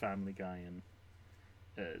popularized by Family Guy and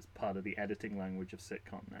as part of the editing language of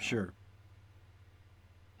sitcom now. Sure.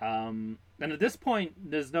 And at this point,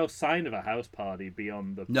 there's no sign of a house party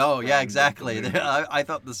beyond the. No, yeah, exactly. I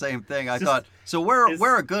thought the same thing.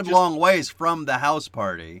 We're a good long ways from the house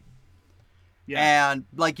party. Yeah. And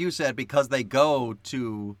like you said, because they go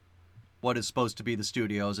to what is supposed to be the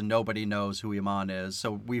studios and nobody knows who Iman is,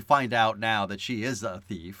 so we find out now that she is a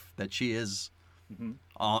thief, that she is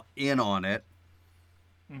in on it.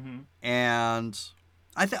 And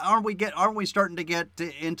aren't we starting to get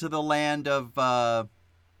into the land of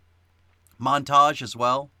montage as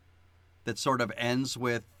well, that sort of ends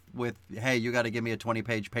with hey, you got to give me a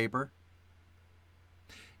 20-page paper?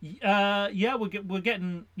 Yeah, we're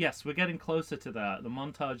getting closer to that. The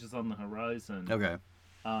montage is on the horizon. Okay.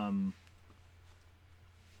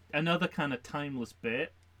 Another kind of timeless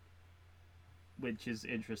bit, which is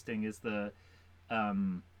interesting, is the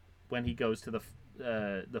when he goes to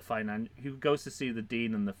who goes to see the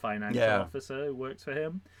dean and the financial officer who works for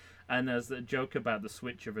him, and there's the joke about the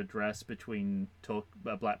switch of address between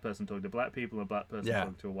a black person talking to black people and a black person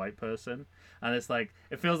talking to a white person, and it's like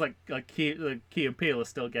it feels like Key and Peele are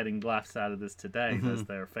still getting laughs out of this today. There's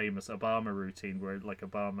their famous Obama routine where like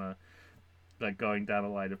Obama going down a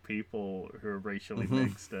line of people who are racially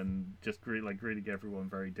mixed and just greeting everyone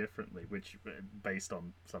very differently, which based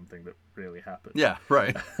on something that really happened. Yeah,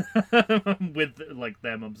 right. With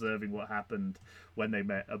them observing what happened when they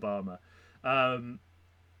met Obama. And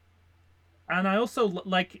I also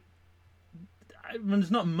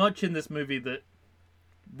there's not much in this movie that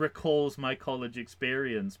recalls my college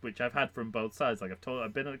experience, which I've had from both sides.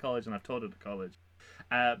 I've been at a college and I've taught at a college,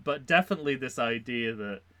 but definitely this idea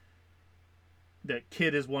that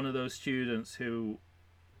Kid is one of those students who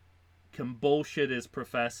can bullshit his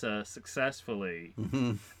professor successfully,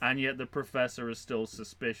 and yet the professor is still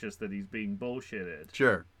suspicious that he's being bullshitted.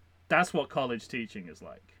 Sure. That's what college teaching is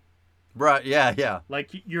like. Right, yeah.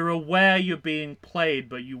 You're aware you're being played,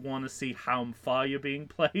 but you want to see how far you're being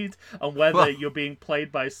played, and whether you're being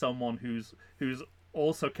played by someone who's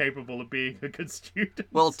also capable of being a good student.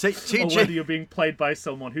 Well, or whether you're being played by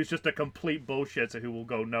someone who's just a complete bullshitter who will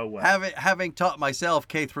go nowhere. Having taught myself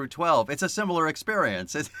K through 12, it's a similar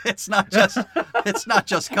experience. It's not just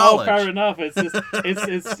college. Oh, fair enough.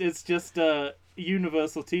 It's just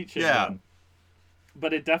universal teaching. Yeah. Then.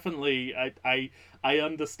 But it definitely, I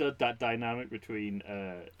understood that dynamic between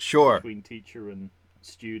between teacher and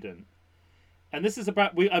student. And this is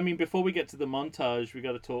about, before we get to the montage, we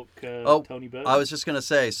got to talk Tony Burton. I was just going to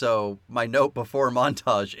say, so my note before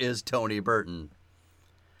montage is Tony Burton.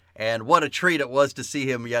 And what a treat it was to see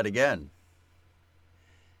him yet again.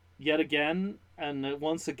 And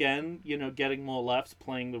once again, getting more laughs,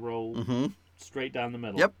 playing the role straight down the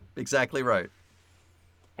middle. Yep, exactly right.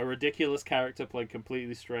 A ridiculous character played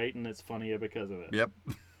completely straight, and it's funnier because of it. Yep.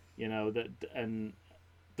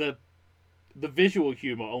 The visual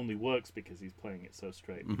humor only works because he's playing it so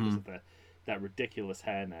straight because of that ridiculous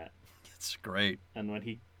hairnet. It's great. And when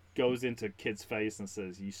he goes into Kid's face and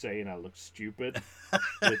says, "You saying I look stupid?"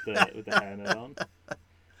 with the hairnet on,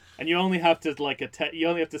 and you only have to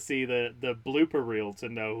see the blooper reel to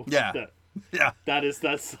know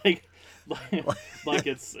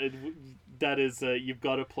you've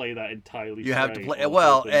got to play that entirely. You have to play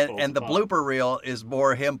well, and the blooper reel is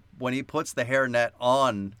more him when he puts the hairnet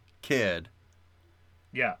on Kid.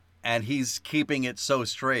 Yeah. And he's keeping it so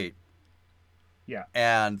straight. Yeah.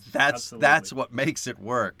 And that's Absolutely. what makes it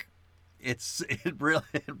work. It it was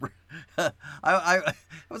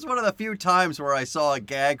one of the few times where I saw a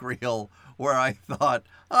gag reel where I thought,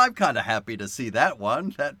 I'm kind of happy to see that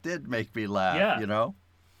one. That did make me laugh, Yeah. you know?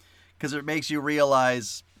 Because it makes you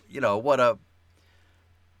realize, you know,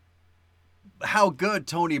 how good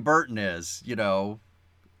Tony Burton is, you know,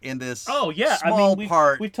 in this small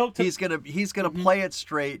part. We've talked to... He's gonna play it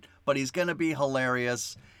straight, but he's gonna be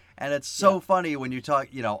hilarious. And it's so funny when you talk,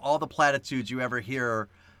 you know, all the platitudes you ever hear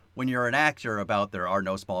when you're an actor about there are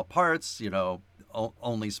no small parts, you know,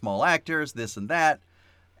 only small actors, this and that.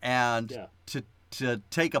 And to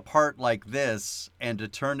take a part like this and to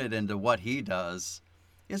turn it into what he does,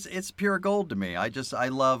 it's pure gold to me. I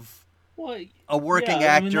love a working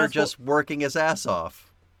actor just working his ass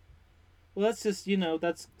off. Well, that's just, you know,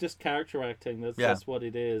 that's just character acting. That's what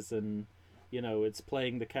it is. And, you know, it's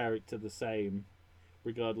playing the character the same,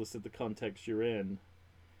 regardless of the context you're in.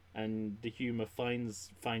 And the humor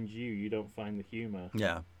finds you. You don't find the humor.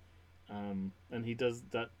 Yeah. And he does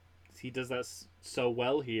that so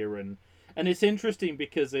well here. And it's interesting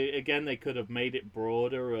because, again, they could have made it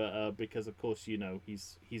broader because, of course, you know,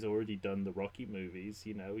 he's already done the Rocky movies.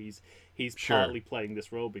 You know, he's partly playing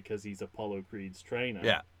this role because he's Apollo Creed's trainer.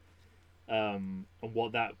 Yeah. And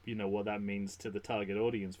what that means to the target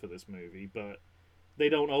audience for this movie, but they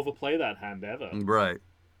don't overplay that hand ever. Right.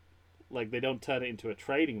 Like, they don't turn it into a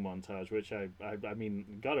training montage, which I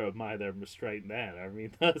mean, gotta admire their restraint there. I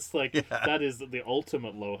mean, that's like that is the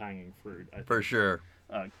ultimate low hanging fruit. I think, for sure.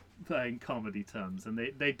 In comedy terms, and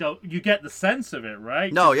they don't. You get the sense of it,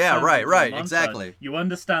 right? No, yeah, right, exactly. You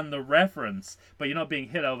understand the reference, but you're not being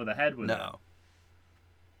hit over the head with it.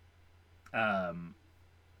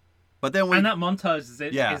 But then and that montage is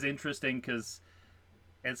interesting because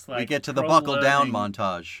it's like we get to the buckle down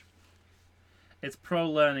montage. It's pro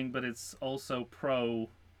learning, but it's also pro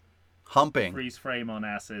humping, freeze frame on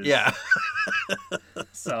asses. Yeah.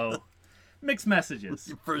 So mixed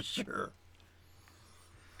messages for sure.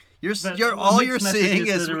 You're seeing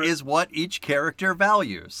is what each character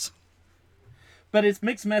values. But it's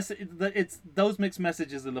mixed message. It's those mixed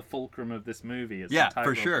messages are the fulcrum of this movie. It's the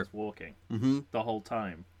for sure. Walking the whole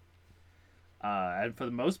time. And for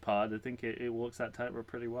the most part, I think it walks that tightrope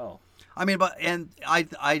pretty well. I mean,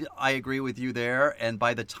 I agree with you there. And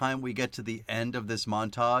by the time we get to the end of this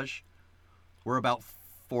montage, we're about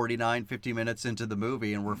 49, 50 minutes into the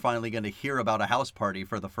movie, and we're finally going to hear about a house party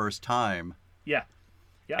for the first time. Yeah.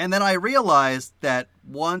 Yeah. And then I realized that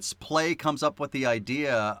once Play comes up with the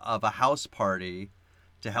idea of a house party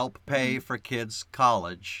to help pay for kids'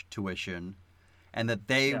 college tuition, and that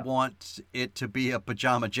they want it to be a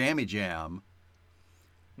pajama jammy jam,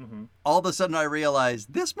 all of a sudden I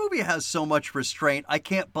realized this movie has so much restraint, I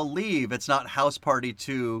can't believe it's not House Party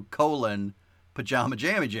 2, Pajama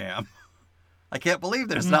Jammy Jam. I can't believe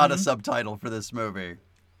there's not a subtitle for this movie.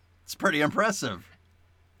 It's pretty impressive.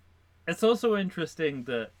 It's also interesting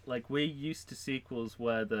that, like, we're used to sequels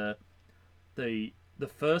where the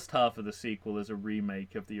first half of the sequel is a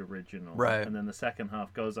remake of the original, right? And then the second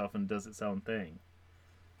half goes off and does its own thing.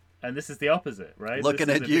 And this is the opposite, right? Looking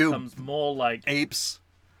at you, it becomes more like apes.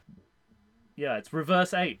 Yeah, it's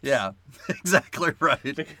reverse apes. Yeah, exactly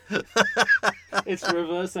right. It's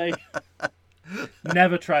reverse ape.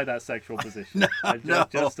 Never try that sexual position. No.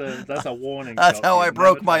 That's a warning. That's how I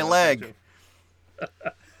broke my leg.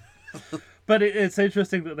 But it's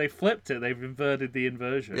interesting that they flipped it. They've inverted the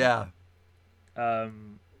inversion. Yeah.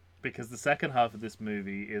 Because the second half of this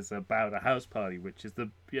movie is about a house party, which is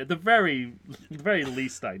the very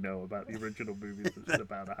least I know about the original movies. That's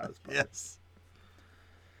about a house party. Yes.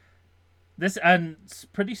 This, and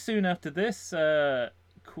pretty soon after this,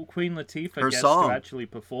 Queen Latifah gets song. to actually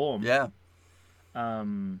perform. Yeah.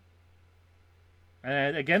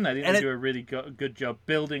 And again, I think they do a really good job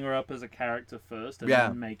building her up as a character first, and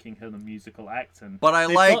then making her the musical act. And but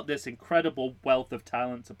they've got this incredible wealth of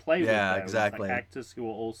talent to play with. Yeah, there. exactly. Like actors who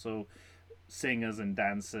are also singers and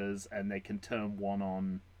dancers, and they can turn one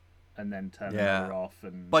on and then turn another off.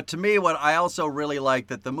 But to me, what I also really like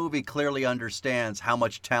that the movie clearly understands how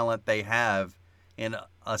much talent they have in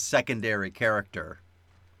a secondary character.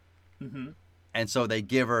 Mm-hmm. And so they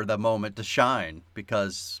give her the moment to shine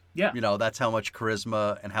because, that's how much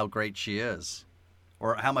charisma and how great she is.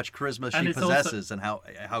 Or how much charisma she possesses and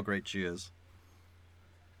how great she is.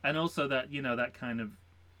 And also that, that kind of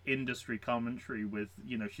industry commentary with,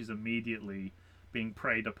 she's immediately being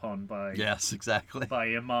preyed upon by... Yes, exactly.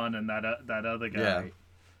 By Iman and that other guy. Yeah.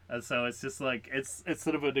 And so it's just like, it's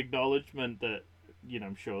sort of an acknowledgement that,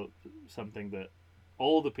 I'm sure something that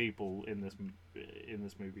all the people in this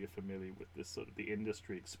movie are familiar with this sort of the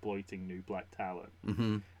industry exploiting new black talent,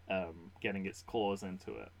 getting its claws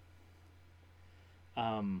into it.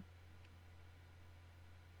 And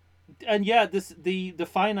yeah, the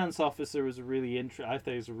finance officer is a really I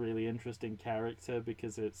think is a really interesting character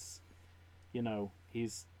because it's, you know, he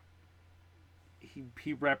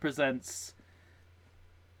represents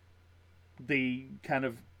the kind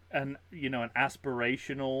of an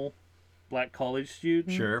aspirational black college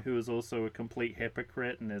student who is also a complete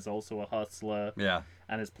hypocrite and is also a hustler,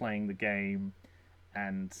 and is playing the game,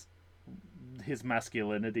 and his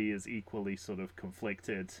masculinity is equally sort of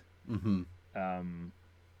conflicted.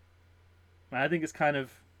 I think it's kind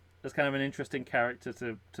of an interesting character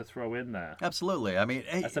to throw in there. Absolutely. I mean,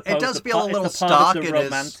 it does feel a little stock in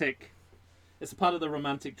romantic. It's a part of the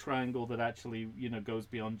romantic triangle that actually, goes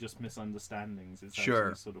beyond just misunderstandings. It's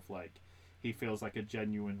actually sort of like he feels like a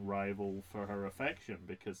genuine rival for her affection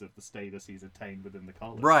because of the status he's attained within the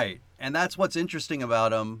college. Right. And that's what's interesting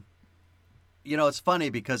about him. It's funny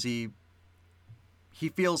because he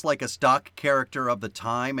feels like a stock character of the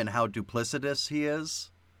time and how duplicitous he is.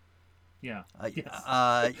 Yeah.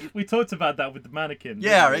 We talked about that with the mannequin.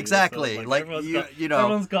 Yeah, exactly. So, like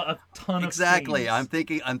everyone's got a ton of scenes. I'm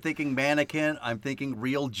thinking Mannequin. I'm thinking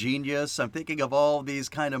Real Genius. I'm thinking of all these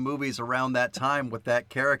kind of movies around that time with that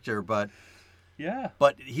character. But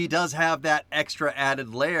he does have that extra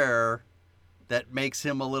added layer that makes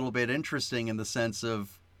him a little bit interesting in the sense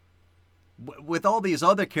of, with all these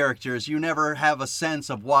other characters, you never have a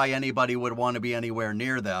sense of why anybody would want to be anywhere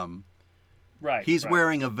near them. Right. He's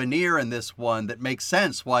wearing a veneer in this one that makes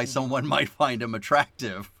sense why someone might find him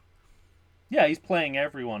attractive. Yeah, he's playing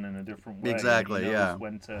everyone in a different way. Exactly.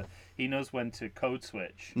 He knows when to code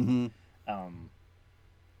switch. Mm-hmm.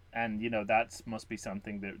 And that must be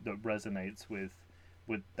something that resonates with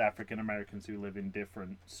African Americans who live in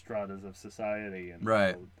different stratas of society, and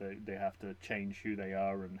they have to change who they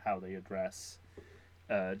are and how they address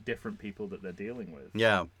different people that they're dealing with.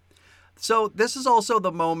 Yeah. So this is also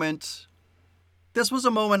the moment. This was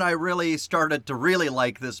a moment I really started to really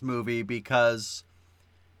like this movie because,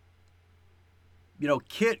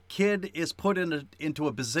 Kid is put into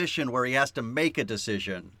a position where he has to make a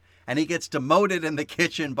decision, and he gets demoted in the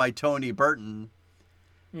kitchen by Tony Burton.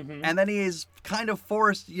 Mm-hmm. And then he is kind of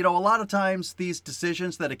forced, a lot of times these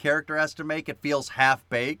decisions that a character has to make, it feels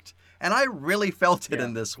half-baked. And I really felt it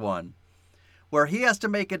in this one, where he has to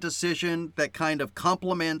make a decision that kind of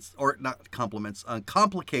complicates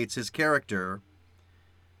his character.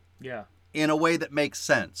 Yeah. In a way that makes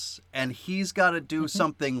sense. And he's got to do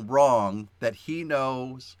something wrong that he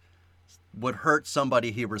knows would hurt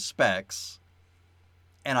somebody he respects.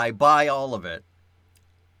 And I buy all of it.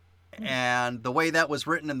 And the way that was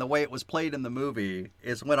written and the way it was played in the movie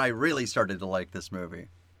is when I really started to like this movie.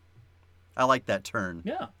 I like that turn.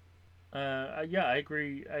 Yeah. I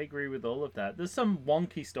agree. I agree with all of that. There's some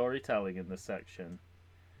wonky storytelling in this section.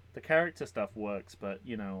 The character stuff works, but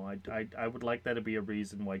I would like there to be a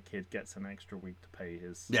reason why Kid gets an extra week to pay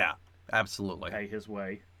his. Yeah, absolutely. Pay his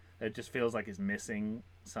way. It just feels like it's missing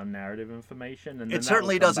some narrative information, and it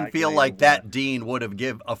certainly doesn't feel like that dean would have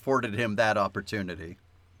afforded him that opportunity.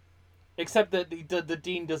 Except that the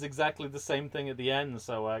dean does exactly the same thing at the end,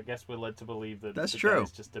 so I guess we're led to believe that the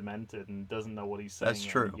guy's just demented and doesn't know what he's saying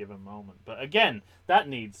at any given moment. But again,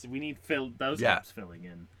 we need those gaps filling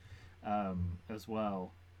in as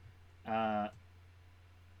well. And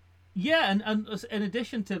in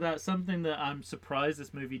addition to that, something that I'm surprised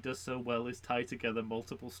this movie does so well is tie together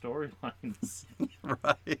multiple storylines.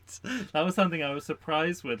 Right. That was something I was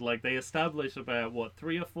surprised with. Like, they established about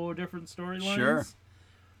 3 or 4 different storylines. Sure.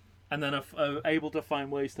 And then are able to find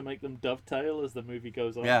ways to make them dovetail as the movie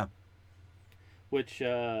goes on. Yeah. Which,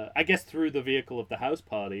 I guess through the vehicle of the house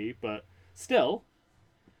party, but still,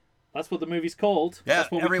 that's what the movie's called. Yeah,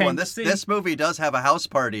 that's what everyone, this movie does have a house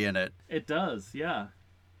party in it. It does, yeah.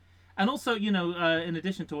 And also, in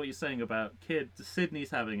addition to what you're saying about Kid, Sydney's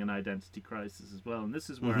having an identity crisis as well. And this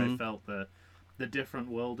is where I felt the different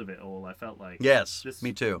world of it all. I felt like... Yes,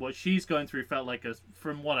 me too. What she's going through felt like,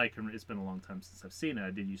 from what I can... It's been a long time since I've seen it. I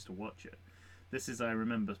did used to watch it. This is, I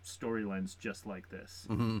remember, storylines just like this.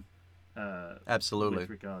 Mm-hmm. Absolutely. With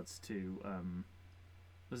regards to...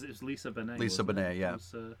 it was Lisa Bonet. Lisa Bonet, yeah. It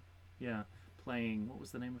was, playing... What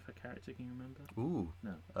was the name of her character? Can you remember? Ooh.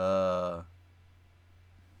 No.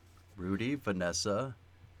 Rudy, Vanessa.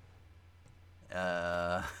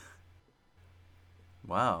 Wow.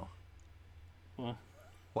 Well,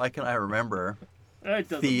 why can I remember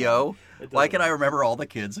Theo? Why can I remember all the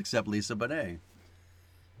kids except Lisa Bonet?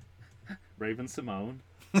 Raven Simone.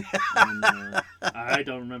 And, I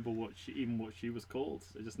don't remember what she was called.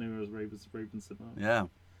 I just knew it was Raven Simone. Yeah.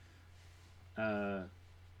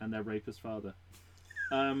 And their rapist father.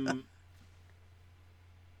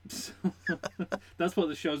 That's what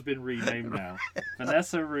the show's been renamed now.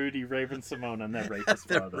 Vanessa, Rudy, Raven Simone, and their rapist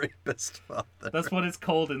Their father. rapist father. That's what it's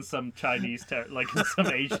called in some Chinese, like in some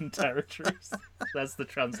Asian territories. That's the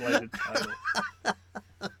translated title.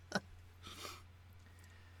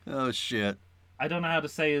 Oh shit! I don't know how to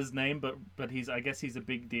say his name, but I guess he's a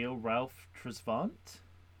big deal. Ralph Tresvant.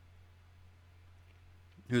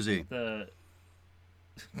 Who's he? The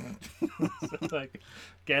like,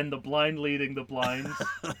 again, the blind leading the blind.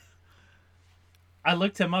 I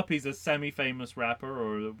looked him up. He's a semi-famous rapper,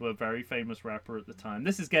 or a very famous rapper at the time.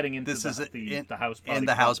 This is getting into the house party. In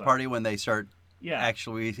the house party when they start. Yeah.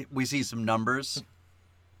 Actually, we see some numbers.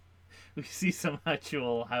 We see some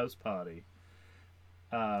actual house party.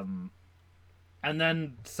 And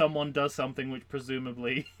then someone does something which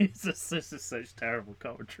presumably this is such terrible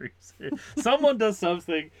commentary. Someone does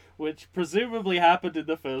something which presumably happened in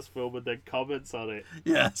the first film and then comments on it.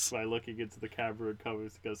 Yes. By looking into the camera and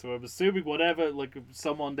comments. So I'm assuming whatever, like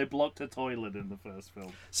they blocked a toilet in the first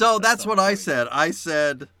film. So that's what I said. I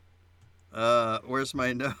said, where's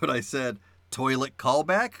my note? I said, toilet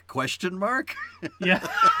callback? ? Yeah.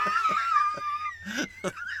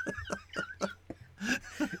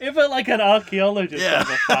 If like an archaeologist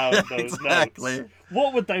ever found those notes,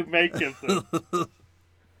 what would they make of them?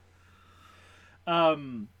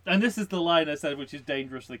 And this is the line I said, which is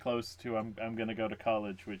dangerously close to I'm going to go to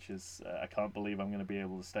college, which is I can't believe I'm going to be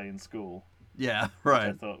able to stay in school. Yeah, right.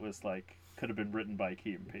 Which I thought was could have been written by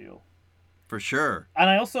Key and Peele. For sure.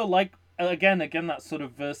 And I also like again that sort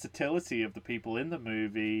of versatility of the people in the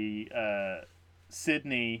movie.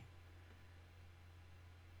 Sydney.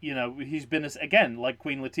 You know, he's been, again, like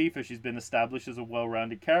Queen Latifah, she's been established as a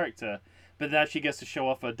well-rounded character, but now she gets to show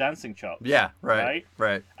off her dancing chops. Yeah, right.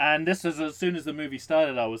 And this was, as soon as the movie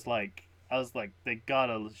started, I was like, they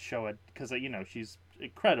gotta show it, because, you know, she's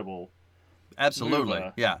incredible. Absolutely,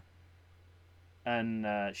 mover. Yeah.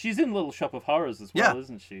 And she's in Little Shop of Horrors as well,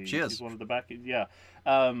 isn't she? She is. She's one of the back, yeah.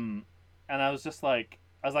 And I was just like,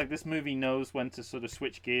 this movie knows when to sort of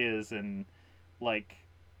switch gears and,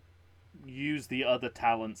 use the other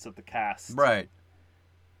talents of the cast. Right.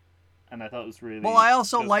 And I thought it was really... Well, I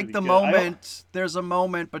also like really the good. moment... There's a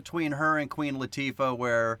moment between her and Queen Latifah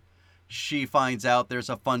where she finds out there's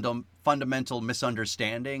a fundamental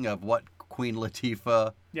misunderstanding of what Queen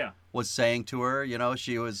Latifah was saying to her. You know,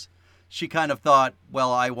 she kind of thought,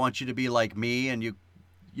 well, I want you to be like me, and you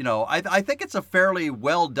know, I think it's a fairly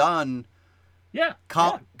well done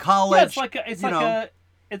college...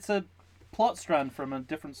 it's a plot strand from a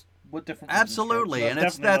different... Absolutely, and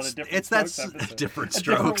it's different strokes. A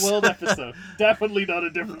different world episode. Definitely not a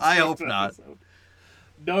different strokes I hope not. Episode.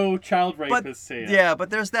 No child rapists here. Yeah, but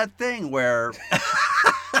there's that thing where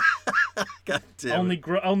God damn it.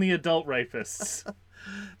 Only adult rapists.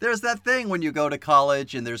 There's that thing when you go to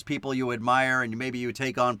college and there's people you admire and maybe you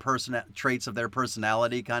take on traits of their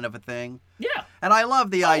personality, kind of a thing. Yeah. And I love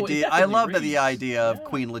the idea. I love the idea of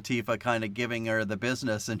Queen Latifah kind of giving her the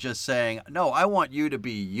business and just saying, "No, I want you to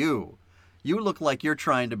be you. You look like you're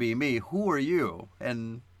trying to be me. Who are you?"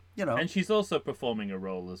 And you know. And she's also performing a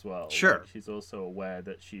role as well. Sure. She's also aware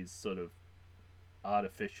that she's sort of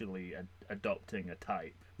artificially adopting a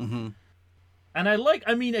type. Mm-hmm. And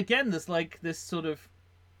I mean, again, there's this sort of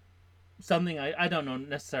something I don't know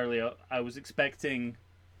necessarily. I was expecting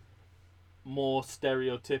more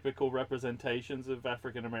stereotypical representations of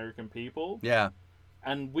African American people. Yeah.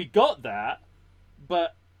 And we got that,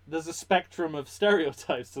 but there's a spectrum of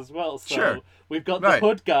stereotypes as well. So we've got the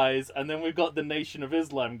hood guys, and then we've got the Nation of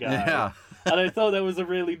Islam guy. Yeah. And I thought that was a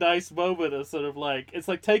really nice moment of sort of it's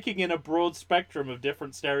like taking in a broad spectrum of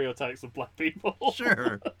different stereotypes of black people.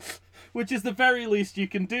 Sure. Which is the very least you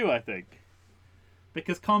can do, I think.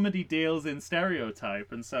 Because comedy deals in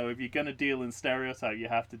stereotype, and so if you're going to deal in stereotype, you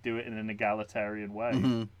have to do it in an egalitarian way.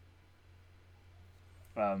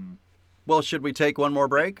 Mm-hmm. Well, should we take one more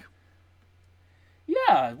break?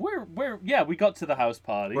 Yeah, we got to the house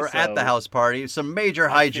party. We're at the house party. Some major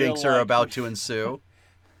hijinks are about to ensue.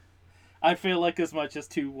 I feel like as much as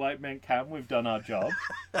two white men can, we've done our job.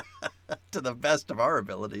 To the best of our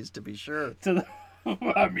abilities, to be sure.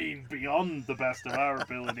 I mean, beyond the best of our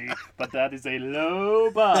ability, but that is a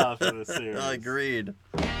low bar for the series. Agreed.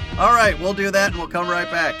 All right, we'll do that, and we'll come right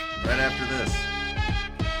back right after this.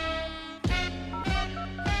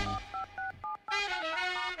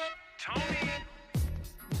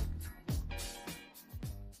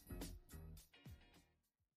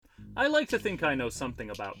 I like to think I know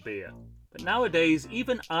something about beer. But nowadays,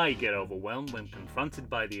 even I get overwhelmed when confronted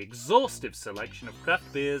by the exhaustive selection of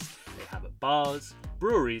craft beers they have at bars,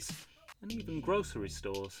 breweries, and even grocery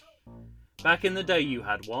stores. Back in the day, you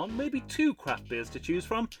had one, maybe two craft beers to choose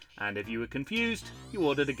from, and if you were confused, you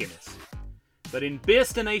ordered a Guinness. But in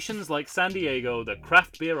beerstinations like San Diego, the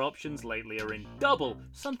craft beer options lately are in double,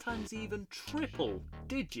 sometimes even triple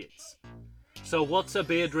digits. So what's a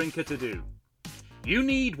beer drinker to do? You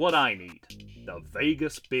need what I need. The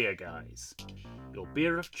Vegas Beer Guys. Your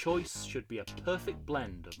beer of choice should be a perfect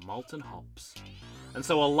blend of malt and hops. And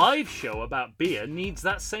so a live show about beer needs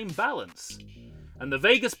that same balance. And the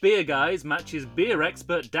Vegas Beer Guys matches beer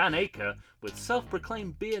expert Dan Aker with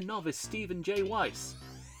self-proclaimed beer novice Stephen J. Weiss.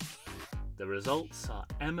 The results are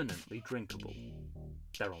eminently drinkable.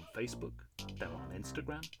 They're on Facebook, they're on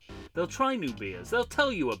Instagram. They'll try new beers, they'll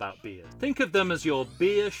tell you about beer. Think of them as your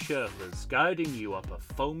beer Sherpas guiding you up a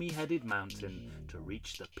foamy-headed mountain to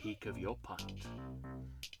reach the peak of your pint.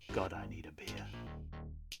 God, I need a beer.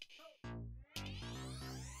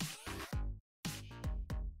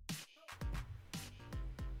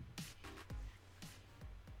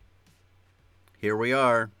 Here we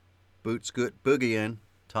are, Boot Scoot Boogieing.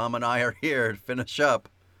 Tom and I are here to finish up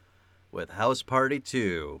with House Party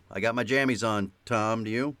 2. I got my jammies on, Tom, do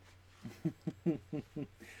you?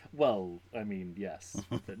 Well, I mean, yes.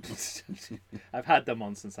 I've had them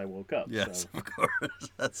on since I woke up. Yes, so. Of course.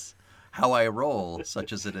 That's how I roll,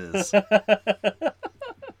 such as it is.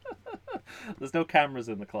 There's no cameras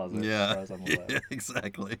in the closet, yeah. as far as I'm aware. Yeah,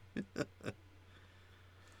 exactly.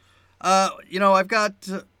 I've got...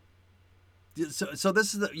 So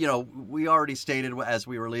this is we already stated as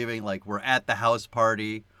we were leaving, like, we're at the house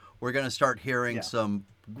party. We're going to start hearing some,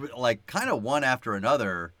 like, kind of one after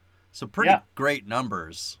another, some pretty great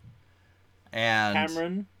numbers. And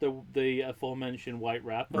Cameron, the aforementioned white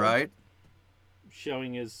rapper, right,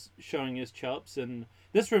 showing his chops, and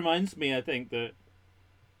this reminds me, I think, that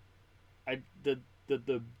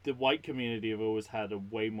the white community have always had a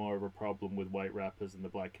way more of a problem with white rappers than the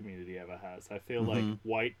black community ever has. I feel like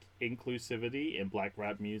white inclusivity in black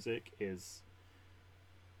rap music is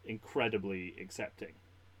incredibly accepting.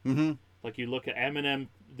 Mm-hmm. Like, you look at Eminem,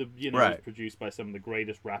 was produced by some of the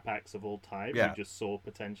greatest rap acts of all time. Yeah. You just saw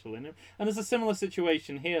potential in him, and there's a similar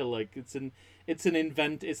situation here. Like, it's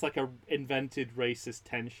like a invented racist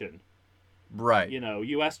tension. Right.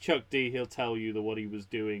 You ask Chuck D, he'll tell you that what he was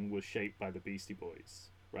doing was shaped by the Beastie Boys,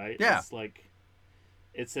 right? Yeah. It's like,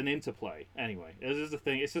 it's an interplay. Anyway,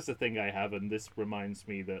 it's just a thing I have, and this reminds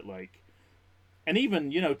me that, like, and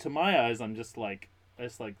even, to my eyes, I'm just like,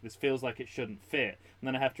 it's like, this feels like it shouldn't fit. And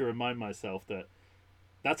then I have to remind myself that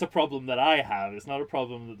that's a problem that I have. It's not a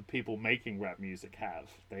problem that the people making rap music have.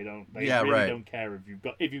 They really don't care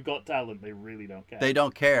if you've got talent. They really don't care. They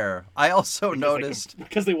don't care. I also noticed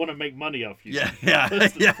because they want to make money off you. Yeah.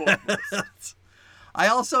 I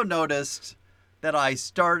also noticed that I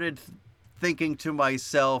started thinking to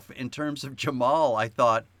myself, in terms of Jamal, I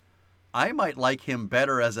thought I might like him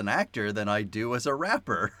better as an actor than I do as a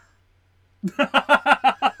rapper.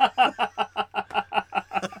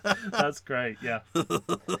 That's great, yeah.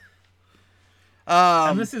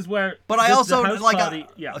 And this is where, but I also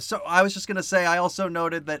so I was just gonna say, I also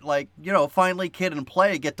noted that, like, finally Kid and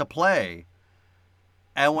Play get to play,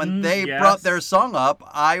 and when they brought their song up,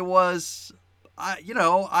 I was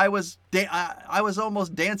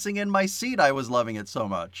almost dancing in my seat. I was loving it so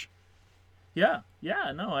much. Yeah,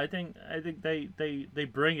 no, I think they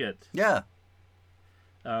bring it. Yeah.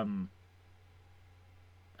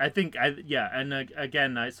 I think and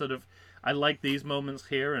again, I like these moments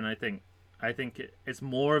here, and I think it's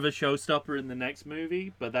more of a showstopper in the next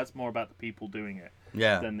movie, but that's more about the people doing it.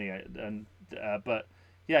 Yeah. But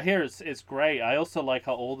yeah, here it's great. I also like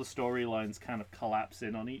how all the storylines kind of collapse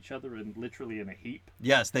in on each other and literally in a heap.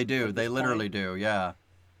 Yes, they do. They literally do. Yeah.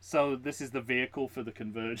 So this is the vehicle for the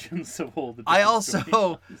convergence of all the. I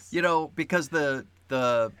also, because the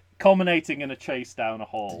culminating in a chase down a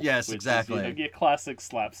hall. Yes, which exactly. Is, your classic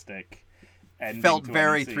slapstick. Felt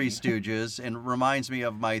very Three Stooges, and reminds me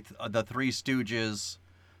of the Three Stooges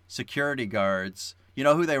security guards. You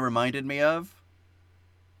know who they reminded me of?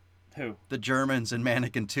 Who? The Germans in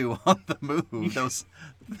Mannequin 2 on the Move.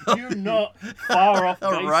 You're not far off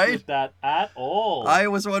base right? with that at all. I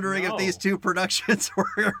was wondering if these two productions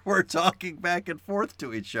were talking back and forth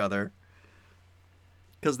to each other,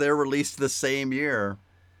 because they're released the same year.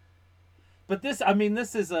 But this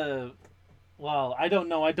is a... Well, I don't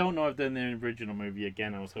know. I don't know if they're in the original movie.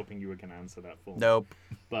 Again, I was hoping you were going to answer that for me. Nope.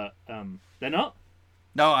 But they're not?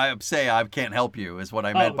 No, I say I can't help you is what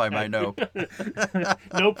I meant by my nope.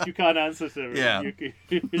 Nope, you can't answer. So yeah.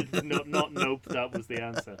 not nope, that was the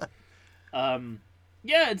answer.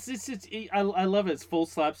 Yeah, I love it. It's full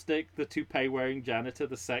slapstick. The toupee-wearing janitor,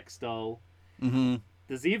 the sex doll. Mm-hmm.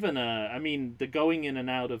 There's even the going in and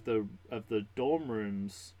out of the dorm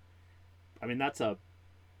rooms. I mean, I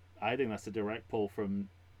think that's a direct pull from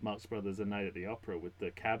Marx Brothers: A Night at the Opera with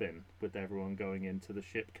the cabin, with everyone going into the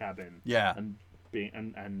ship cabin. Yeah. And being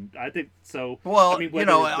and I think so. Well, I mean,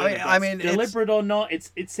 whether deliberate or not,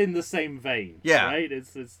 it's in the same vein. Yeah. Right.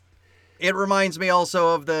 It's. It reminds me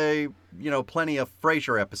also of the, plenty of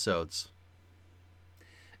Frasier episodes.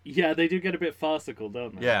 Yeah, they do get a bit farcical,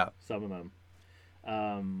 don't they? Yeah. Some of them.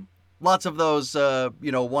 Lots of those,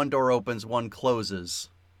 one door opens, one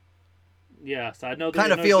closes. Yes, I know.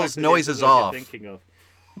 Kind of feels noises off. Thinking of.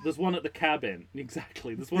 There's one at the cabin.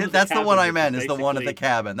 Exactly. There's one. That's the one I meant. Is the one at the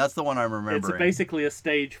cabin. That's the one I'm remembering. It's basically a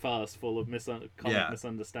stage farce full of comic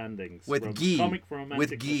misunderstandings. With comic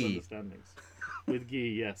romantic Guy. Misunderstandings. With Guy,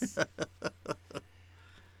 yes.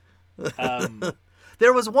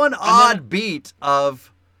 There was one odd beat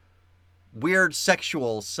of weird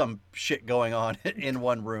sexual some shit going on in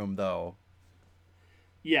one room, though.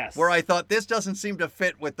 Yes. Where I thought, this doesn't seem to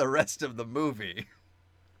fit with the rest of the movie.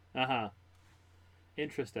 Uh-huh.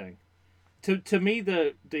 Interesting. To me,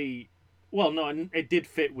 it did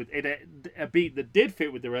fit with it. A beat that did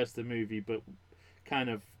fit with the rest of the movie, but kind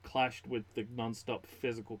of clashed with the non-stop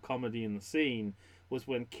physical comedy in the scene, was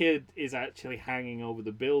when Kid is actually hanging over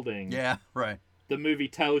the building. Yeah, right. The movie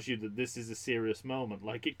tells you that this is a serious moment.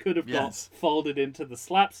 Like, it could have got folded into the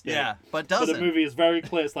slapstick. Yeah, but doesn't. But the movie is very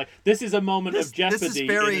clear. It's like, this is a moment of jeopardy this is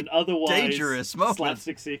very in an otherwise dangerous moment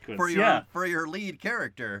slapstick sequence. For your lead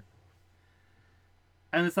character.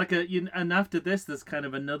 And it's like and after this, there's kind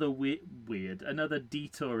of another another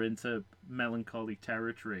detour into melancholy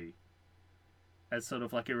territory. As sort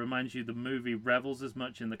of like, it reminds you the movie revels as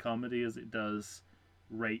much in the comedy as it does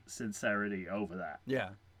rate sincerity over that. Yeah.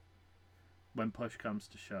 When push comes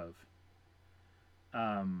to shove.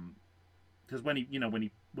 Because when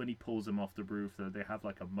he pulls him off the roof, they have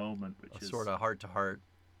like a moment which is sort of heart to heart.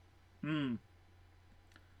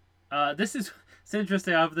 It's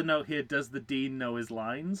interesting. I have the note here. Does the dean know his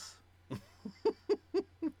lines?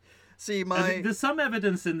 See, there's some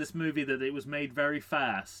evidence in this movie that it was made very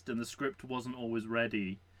fast and the script wasn't always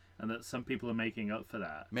ready, and that some people are making up for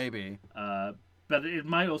that. Maybe. But it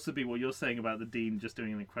might also be what you're saying about the dean just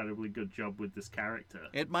doing an incredibly good job with this character.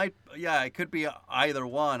 It might, it could be either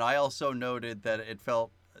one. I also noted that it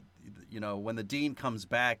felt, when the dean comes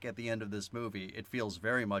back at the end of this movie, it feels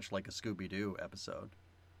very much like a Scooby-Doo episode.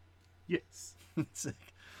 Yes.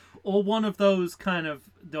 Or one of those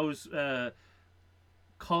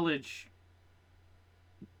college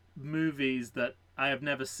movies that I have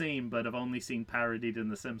never seen but have only seen parodied in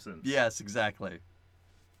The Simpsons. Yes, exactly.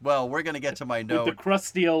 Well, we're going to get to my note. With the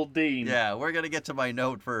crusty old dean. Yeah, we're going to get to my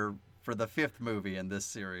note for the fifth movie in this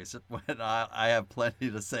series when I have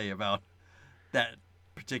plenty to say about that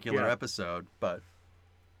particular episode, but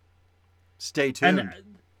stay tuned.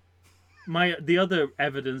 And the other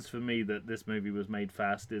evidence for me that this movie was made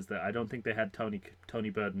fast is that I don't think they had Tony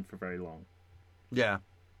Burton for very long. Yeah.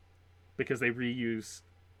 Because they reuse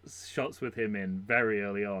shots with him in very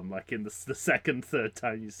early on, like in the second, third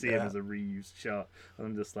time you see him as a reused shot. And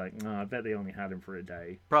I'm just like, no, I bet they only had him for a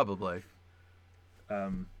day. Probably.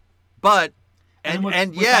 But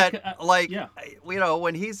and yet,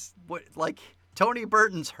 when he's Tony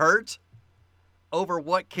Burton's hurt over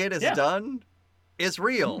what Kid has done is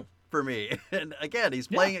real for me. And again, he's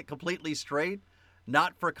playing it completely straight,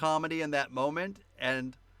 not for comedy in that moment,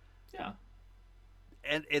 and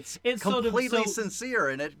it's completely sincere,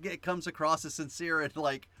 and it comes across as sincere, and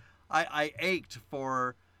I ached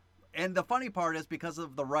for. And the funny part is, because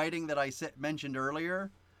of the writing that I mentioned earlier,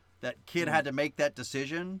 that Kid had to make that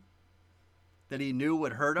decision that he knew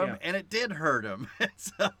would hurt him, and it did hurt him.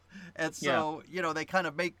 and so they kind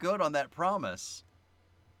of make good on that promise.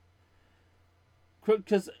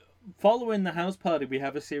 Because following the house party, we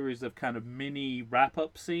have a series of kind of mini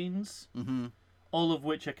wrap-up scenes, all of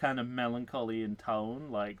which are kind of melancholy in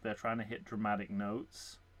tone, like they're trying to hit dramatic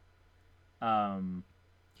notes.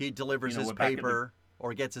 He delivers his paper,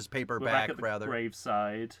 or gets his paper back, rather.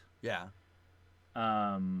 Graveside. Yeah.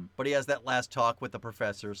 But he has that last talk with the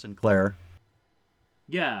Professor Sinclair.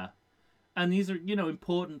 Yeah. And these are,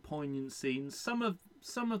 important, poignant scenes. Some of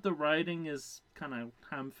the writing is kind of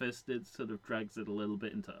ham-fisted, sort of drags it a little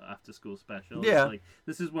bit into after-school specials. Yeah.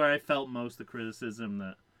 This is where I felt most the criticism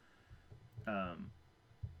that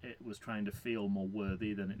it was trying to feel more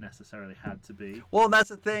worthy than it necessarily had to be. Well, and that's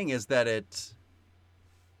the thing, is that it's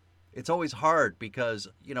always hard because,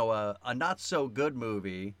 a not-so-good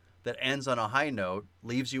movie that ends on a high note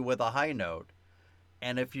leaves you with a high note.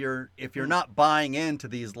 And if you're not buying into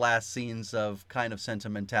these last scenes of kind of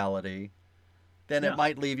sentimentality, then it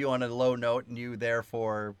might leave you on a low note, and you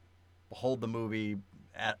therefore hold the movie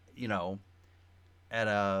at at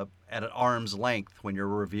an arm's length when you're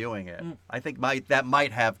reviewing it. I think that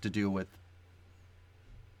might have to do with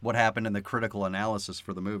what happened in the critical analysis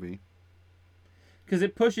for the movie. Because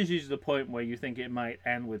it pushes you to the point where you think it might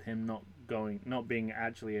end with him not being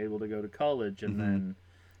actually able to go to college, and then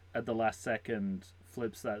at the last second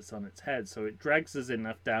flips that on its head. So it drags us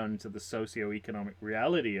enough down into the socioeconomic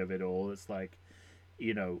reality of it all. It's like,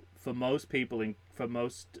 for most people, for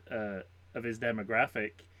most of his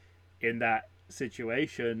demographic, in that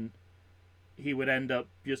situation, he would end up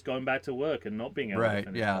just going back to work and not being able to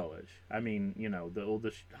finish college. I mean, all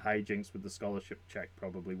the hijinks with the scholarship check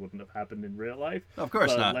probably wouldn't have happened in real life. Of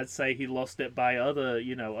course not. Let's say he lost it by other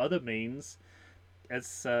means. It's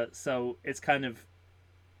so it's kind of,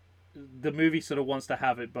 the movie sort of wants to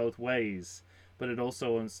have it both ways, but it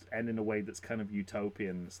also wants to end in a way that's kind of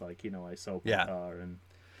utopian. It's like, I sold my car and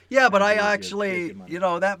but I actually,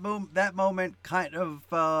 that moment kind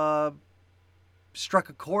of struck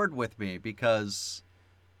a chord with me, because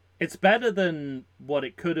it's better than what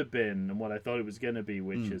it could have been and what I thought it was going to be,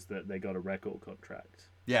 which is that they got a record contract.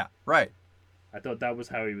 Yeah, right. I thought that was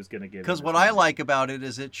how he was going to get. Because what I like about it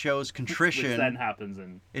is it shows contrition. Which then happens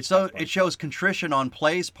it shows contrition on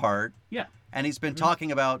Play's part. Yeah. And he's been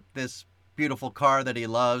talking about this beautiful car that he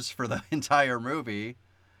loves for the entire movie.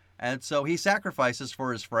 And so he sacrifices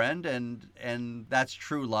for his friend, and that's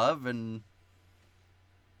true love, and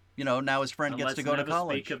now his friend gets to go to college. Let's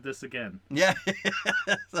never speak of this again. Yeah.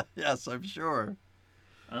 Yes, I'm sure.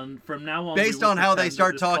 And from now on, based on how they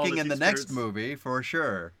start talking in the next movie, for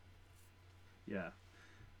sure. Yeah.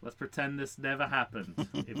 Let's pretend this never happened.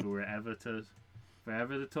 If we were ever to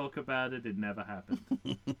talk about it, it never happened.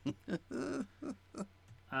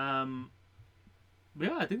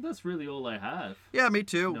 Yeah, I think that's really all I have. Yeah, me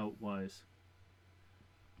too. Note-wise.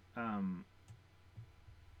 Can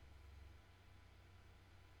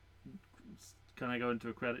I go into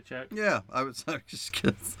a credit check? Yeah, I'm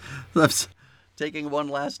taking one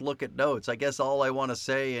last look at notes. I guess all I want to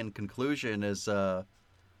say in conclusion is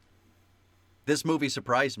this movie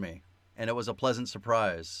surprised me, and it was a pleasant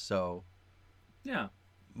surprise. So, yeah,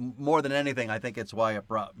 more than anything, I think it's why it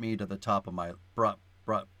brought me to the top of my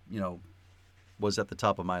was at the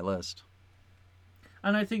top of my list.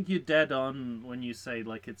 And I think you're dead on when you say,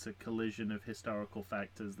 like, it's a collision of historical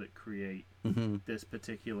factors that create this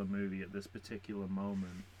particular movie at this particular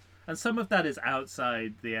moment. And some of that is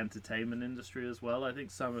outside the entertainment industry as well. I think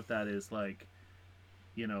some of that is, like,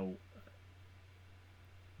 the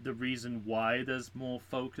reason why there's more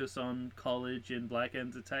focus on college in black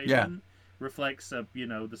entertainment reflects,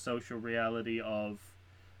 the social reality of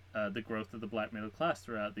the growth of the black middle class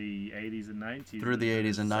throughout the 80s and 90s. Through the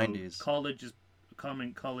 80s and 90s. College is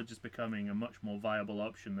becoming a much more viable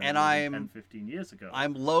option than 10, 15 years ago.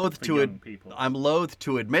 I'm loath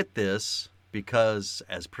to admit this because,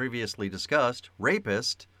 as previously discussed,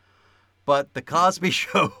 rapist, but the Cosby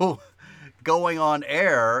Show going on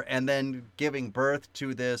air and then giving birth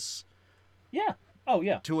to this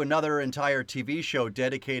to another entire TV show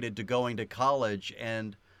dedicated to going to college,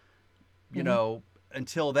 and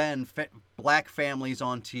until then black families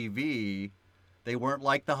on TV, they weren't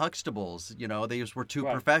like the Huxtables, they were two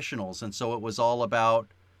professionals, and so it was all about,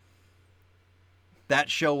 that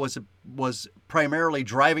show was primarily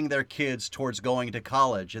driving their kids towards going to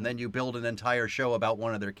college, and then you build an entire show about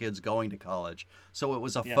one of their kids going to college. So it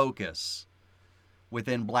was a focus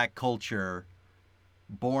within black culture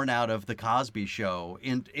born out of the Cosby Show,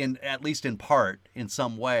 in at least in part, in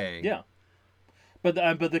some way. Yeah. But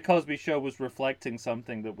the Cosby Show was reflecting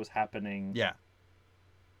something that was happening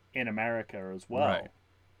in America as well. Right.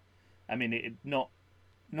 I mean, it not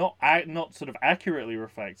sort of accurately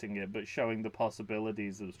reflecting it, but showing the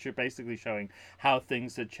possibilities. It was basically showing how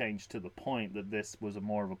things had changed to the point that this was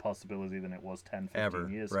more of a possibility than it was 10, 15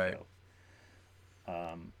 years ago.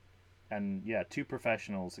 And two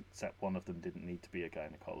professionals, except one of them didn't need to be a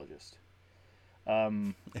gynecologist.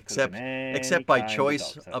 Except by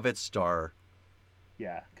choice of its star.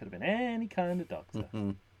 Yeah, could have been any kind of doctor.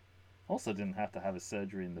 Also didn't have to have a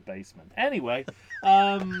surgery in the basement. Anyway,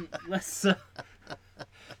 let's... I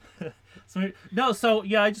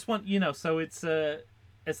just want, so it's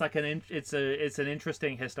like it's an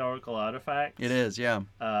interesting historical artifact. It is, yeah.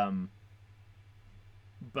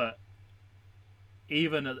 But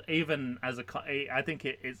even as I think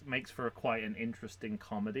it makes for quite an interesting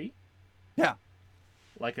comedy. Yeah.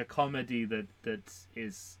 Like a comedy that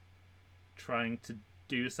is trying to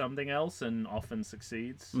do something else and often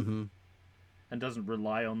succeeds. and doesn't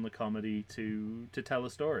rely on the comedy to tell a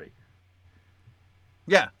story.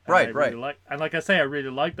 Yeah, right. And like I say, I really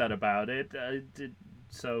like that about it.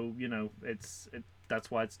 So that's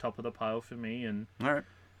why it's top of the pile for me. And all right.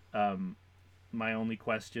 My only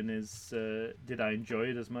question is, did I enjoy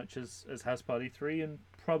it as much as House Party 3? And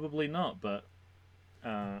probably not, but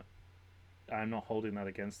I'm not holding that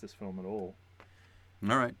against this film at all.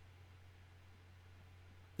 All right.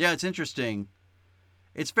 Yeah, it's interesting.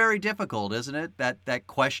 It's very difficult, isn't it? That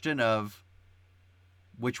question of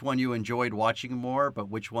which one you enjoyed watching more, but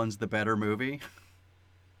which one's the better movie?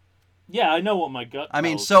 Yeah, I know what my gut. I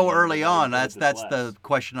mean, so early on, that's the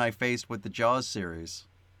question I faced with the Jaws series.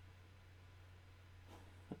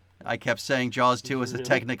 I kept saying Jaws 2 is a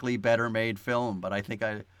technically better made film, but I think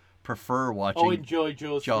I prefer watching enjoy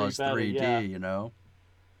Jaws 3D, yeah. you know?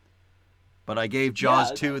 But I gave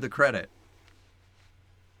Jaws 2 the credit.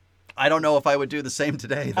 I don't know if I would do the same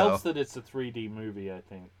today, though. Helps that it's a 3D movie, I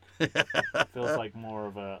think. It feels like more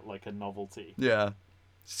of a novelty. Yeah.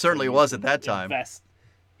 Certainly was at that time.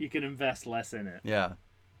 You can invest less in it. Yeah.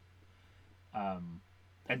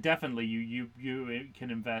 And definitely you can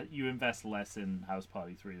invest less in House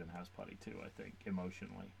Party 3 than House Party 2, I think,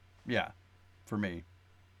 emotionally. Yeah. For me.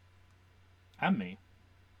 And me.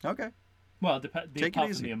 Okay. Well, apart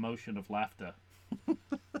from the emotion of laughter.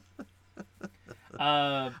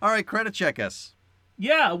 All right, credit check us.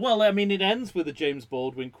 Yeah, well, I mean, it ends with a James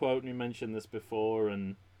Baldwin quote, and we mentioned this before,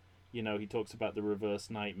 and, he talks about the reverse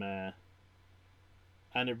nightmare.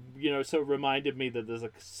 And it, sort of reminded me that there's a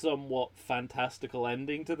somewhat fantastical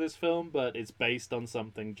ending to this film, but it's based on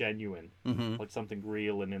something genuine, like something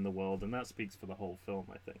real and in the world, and that speaks for the whole film,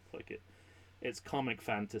 I think. Like it's comic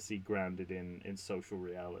fantasy grounded in social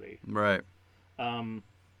reality. Right. And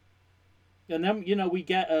then we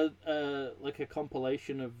get a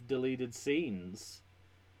compilation of deleted scenes.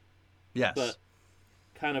 Yes. But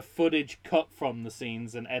kind of footage cut from the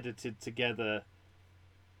scenes and edited together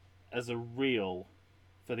as a reel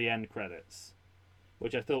for the end credits,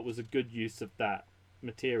 which I thought was a good use of that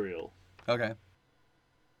material. Okay.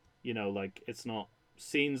 It's not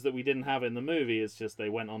scenes that we didn't have in the movie, it's just they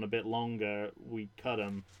went on a bit longer, we cut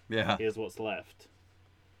them, here's what's left.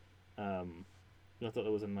 I thought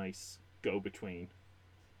that was a nice go-between.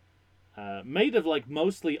 Made of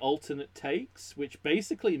mostly alternate takes, which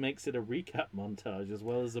basically makes it a recap montage as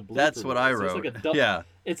well as a blooper. That's what I wrote.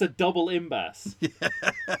 It's a double imbas.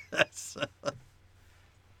 Yes.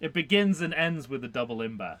 It begins and ends with a double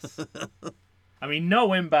imbas. I mean, no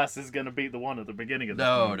imbas is going to beat the one at the beginning of this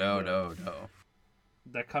movie. No.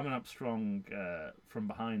 They're coming up strong from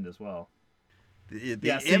behind as well. The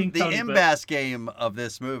imbas game of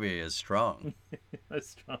this movie is strong. It's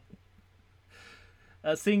strong.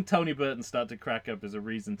 Seeing Tony Burton start to crack up is a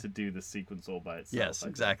reason to do this sequence all by itself. Yes,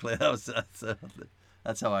 exactly. That's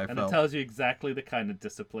how I felt. And it tells you exactly the kind of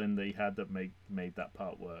discipline that he had that made that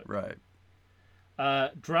part work. Right.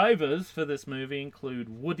 Drivers for this movie include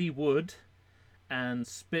Woody Wood and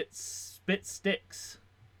Spit Sticks.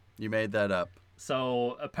 You made that up.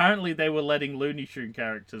 So apparently they were letting Looney Tunes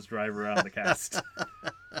characters drive around the cast.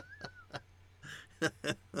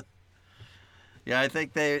 Yeah, I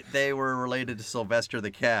think they were related to Sylvester the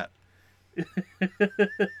Cat.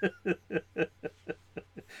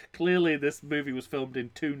 Clearly, this movie was filmed in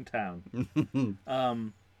Toontown.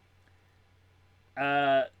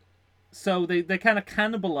 So they kind of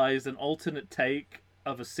cannibalized an alternate take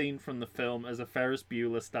of a scene from the film as a Ferris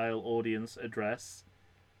Bueller-style audience address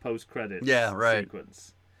post-credits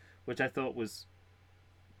sequence, which I thought was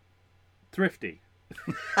thrifty.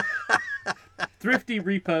 Thrifty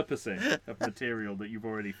repurposing of material that you've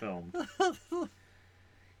already filmed.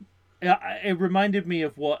 It reminded me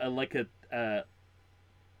of what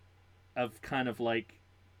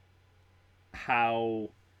how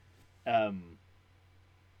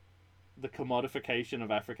the commodification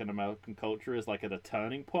of African American culture is at a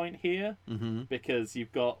turning point here, because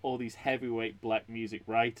you've got all these heavyweight black music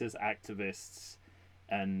writers, activists,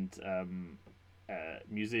 and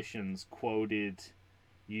musicians quoted,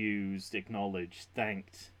 used, acknowledged,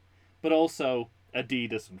 thanked, but also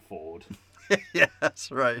Adidas and Ford. Yeah,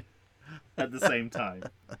 that's right. At the same time.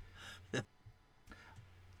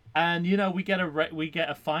 And we get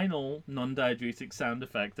a final non-diegetic sound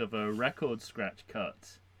effect of a record scratch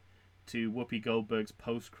cut to Whoopi Goldberg's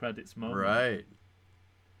post-credits moment. Right.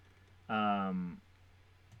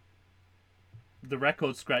 The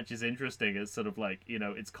record scratch is interesting. It's sort of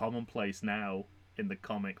it's commonplace now in the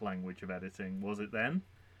comic language of editing. Was it then?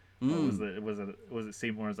 Or was it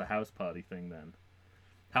seen more as a house party thing then?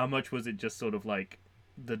 How much was it just sort of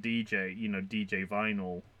the DJ, DJ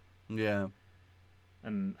vinyl? Yeah.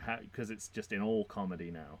 and because it's just in all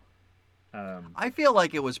comedy now. I feel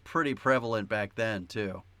like it was pretty prevalent back then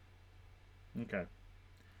too. Okay.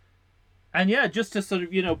 And yeah, just to sort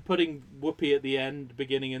of, putting Whoopi at the end,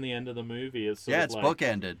 beginning and the end of the movie is sort of it's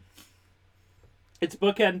bookended. It's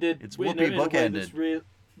bookended. It's Whoopi bookended.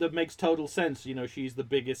 That makes total sense. She's the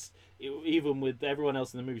biggest, even with everyone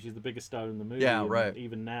else in the movie, she's the biggest star in the movie. Yeah, right.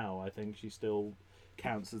 Even now, I think she still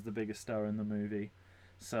counts as the biggest star in the movie.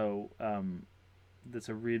 So that's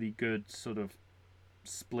a really good sort of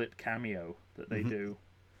split cameo that they do.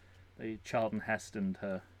 They Charlton Hestoned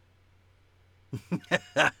her.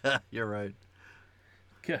 You're right.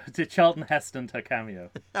 To Charlton Heston her cameo.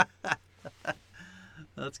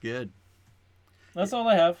 That's good. That's all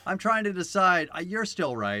I have. I'm trying to decide. You're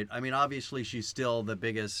still right. I mean, obviously she's still the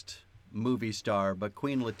biggest movie star, but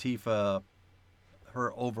Queen Latifah,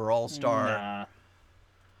 her overall star. Nah.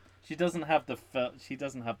 She doesn't have the film. She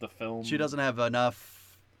doesn't have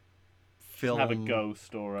enough film. Have a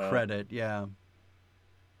Ghost or a credit, yeah.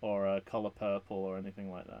 Or a Color Purple or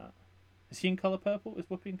anything like that. Is she in Color Purple? Is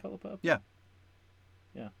Whoopi in Color Purple? Yeah.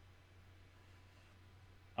 Yeah.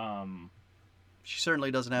 She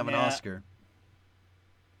certainly doesn't have an Oscar.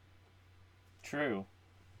 True.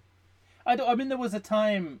 I mean, there was a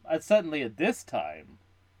time, certainly at this time,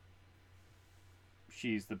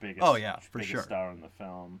 she's the biggest. Oh yeah, for biggest sure. Star in the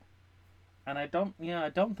film, and I don't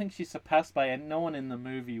think she's surpassed by no one in the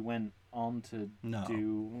movie went on to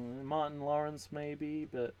do Martin Lawrence maybe,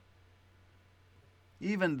 but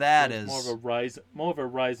even that is more of a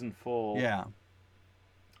rise and fall. Yeah.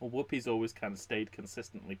 Well, Whoopi's always kind of stayed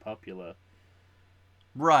consistently popular.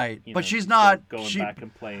 Right, but she's not going back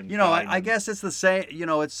and playing. I guess it's the same.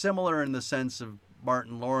 It's similar in the sense of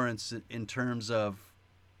Martin Lawrence in terms of,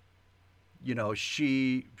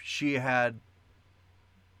 she had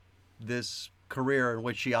this career in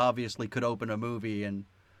which she obviously could open a movie and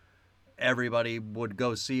everybody would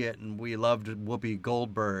go see it, and we loved Whoopi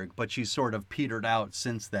Goldberg, but she's sort of petered out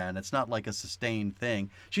since then. It's not like a sustained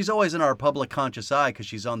thing. She's always in our public conscious eye because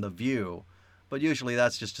she's on The View. But usually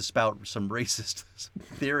that's just to spout some racist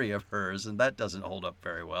theory of hers, and that doesn't hold up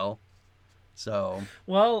very well. So.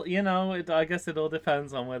 Well, I guess it all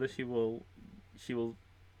depends on whether she will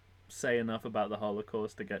say enough about the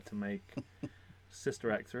Holocaust to get to make Sister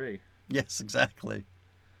Act 3. Yes, exactly.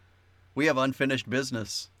 We have unfinished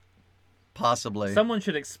business. Possibly. Someone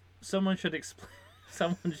should explain.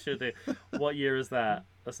 What year is that?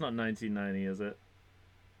 That's not 1990, is it?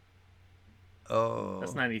 Oh.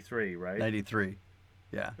 That's 93, right? 93.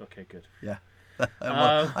 Yeah. Okay, good. Yeah.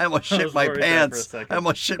 I almost shit my pants.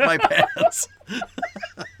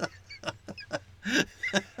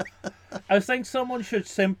 I was saying someone should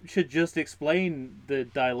just explain the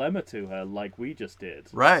dilemma to her like we just did.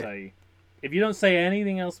 Right. Say, if you don't say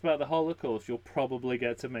anything else about the Holocaust, you'll probably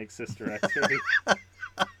get to make Sister Act 3.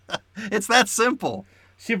 It's that simple.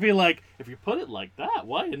 She'd be like, if you put it like that,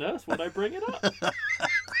 why on earth would I bring it up?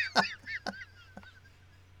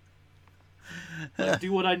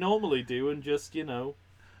 Do what I normally do and just, color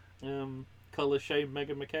shame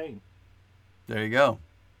Meghan McCain. There you go.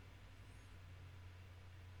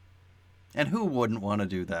 And who wouldn't want to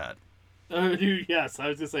do that? Yes, I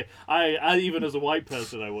was going to say, I even as a white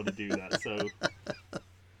person, I want to do that, so.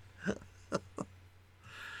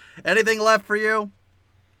 Anything left for you?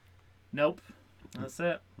 Nope. That's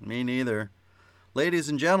it. Me neither. Ladies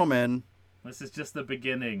and gentlemen. This is just the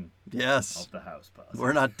beginning. Yes. Of the house party.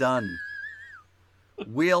 We're not done.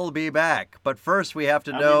 We'll be back, but first we have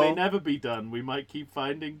to know. We may never be done. We might keep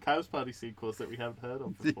finding house party sequels that we haven't heard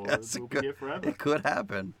of before. Yes, we'll be here forever. It could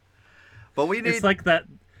happen, but we need. It's like that.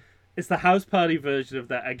 It's the house party version of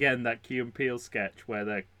that again. That Key and Peele sketch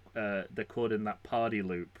where they're caught in that party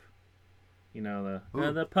loop.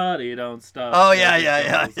 The party don't stop. Oh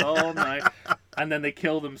yeah. All night, and then they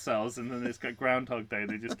kill themselves, and then it's got Groundhog Day.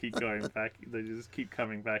 They just keep going back. They just keep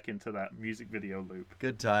coming back into that music video loop.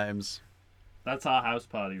 Good times. That's our house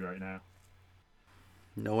party right now.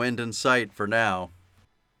 No end in sight for now.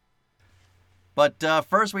 But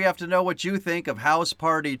first we have to know what you think of House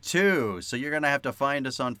Party 2. So you're going to have to find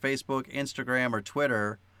us on Facebook, Instagram, or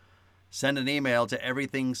Twitter. Send an email to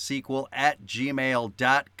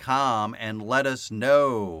everythingsequel@gmail.com and let us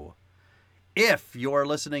know. If you're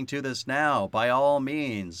listening to this now, by all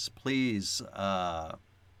means, please,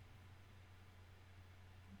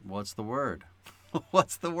 what's the word?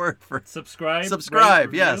 What's the word for subscribe?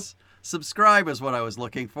 Subscribe, yes. Subscribe is what I was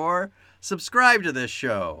looking for. Subscribe to this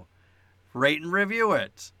show. Rate and review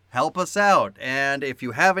it. Help us out. And if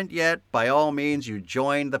you haven't yet, by all means, you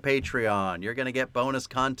join the Patreon. You're going to get bonus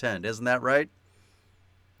content. Isn't that right?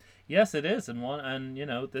 Yes, it is, and you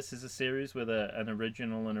know, this is a series with an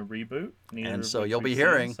original and a reboot. And so you'll be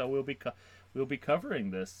hearing. So we'll be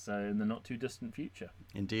covering this in the not too distant future.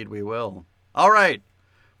 Indeed, we will. All right.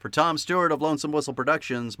 For Tom Stewart of Lonesome Whistle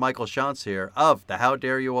Productions, Michael Shantz here of the How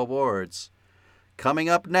Dare You Awards. Coming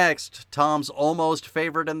up next, Tom's almost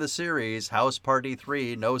favorite in the series, House Party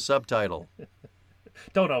 3, no subtitle.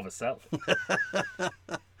 Don't oversell.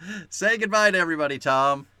 Say goodbye to everybody,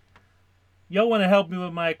 Tom. Yo, want to help me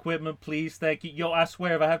with my equipment, please? Thank you. Yo, I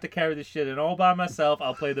swear, if I have to carry this shit in all by myself,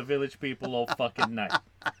 I'll play the Village People all fucking night.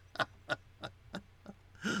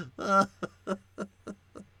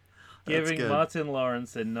 Giving Martin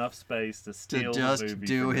Lawrence enough space to steal the movie. To just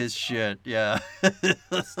do his shit, yeah.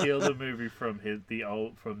 Steal the movie from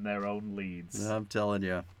their own leads. I'm telling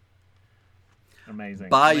you. Amazing.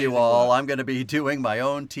 Bye, Amazing you all. work. I'm going to be doing my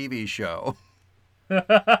own TV show.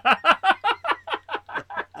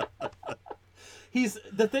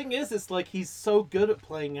 The thing is, it's like he's so good at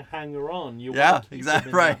playing a hanger-on. You yeah, want to keep exactly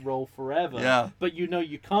him in right. that role forever. Yeah. But you know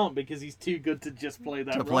you can't because he's too good to just play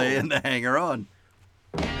that role. To play in the hanger-on.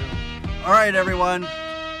 All right, everyone.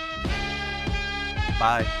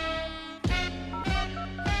 Bye.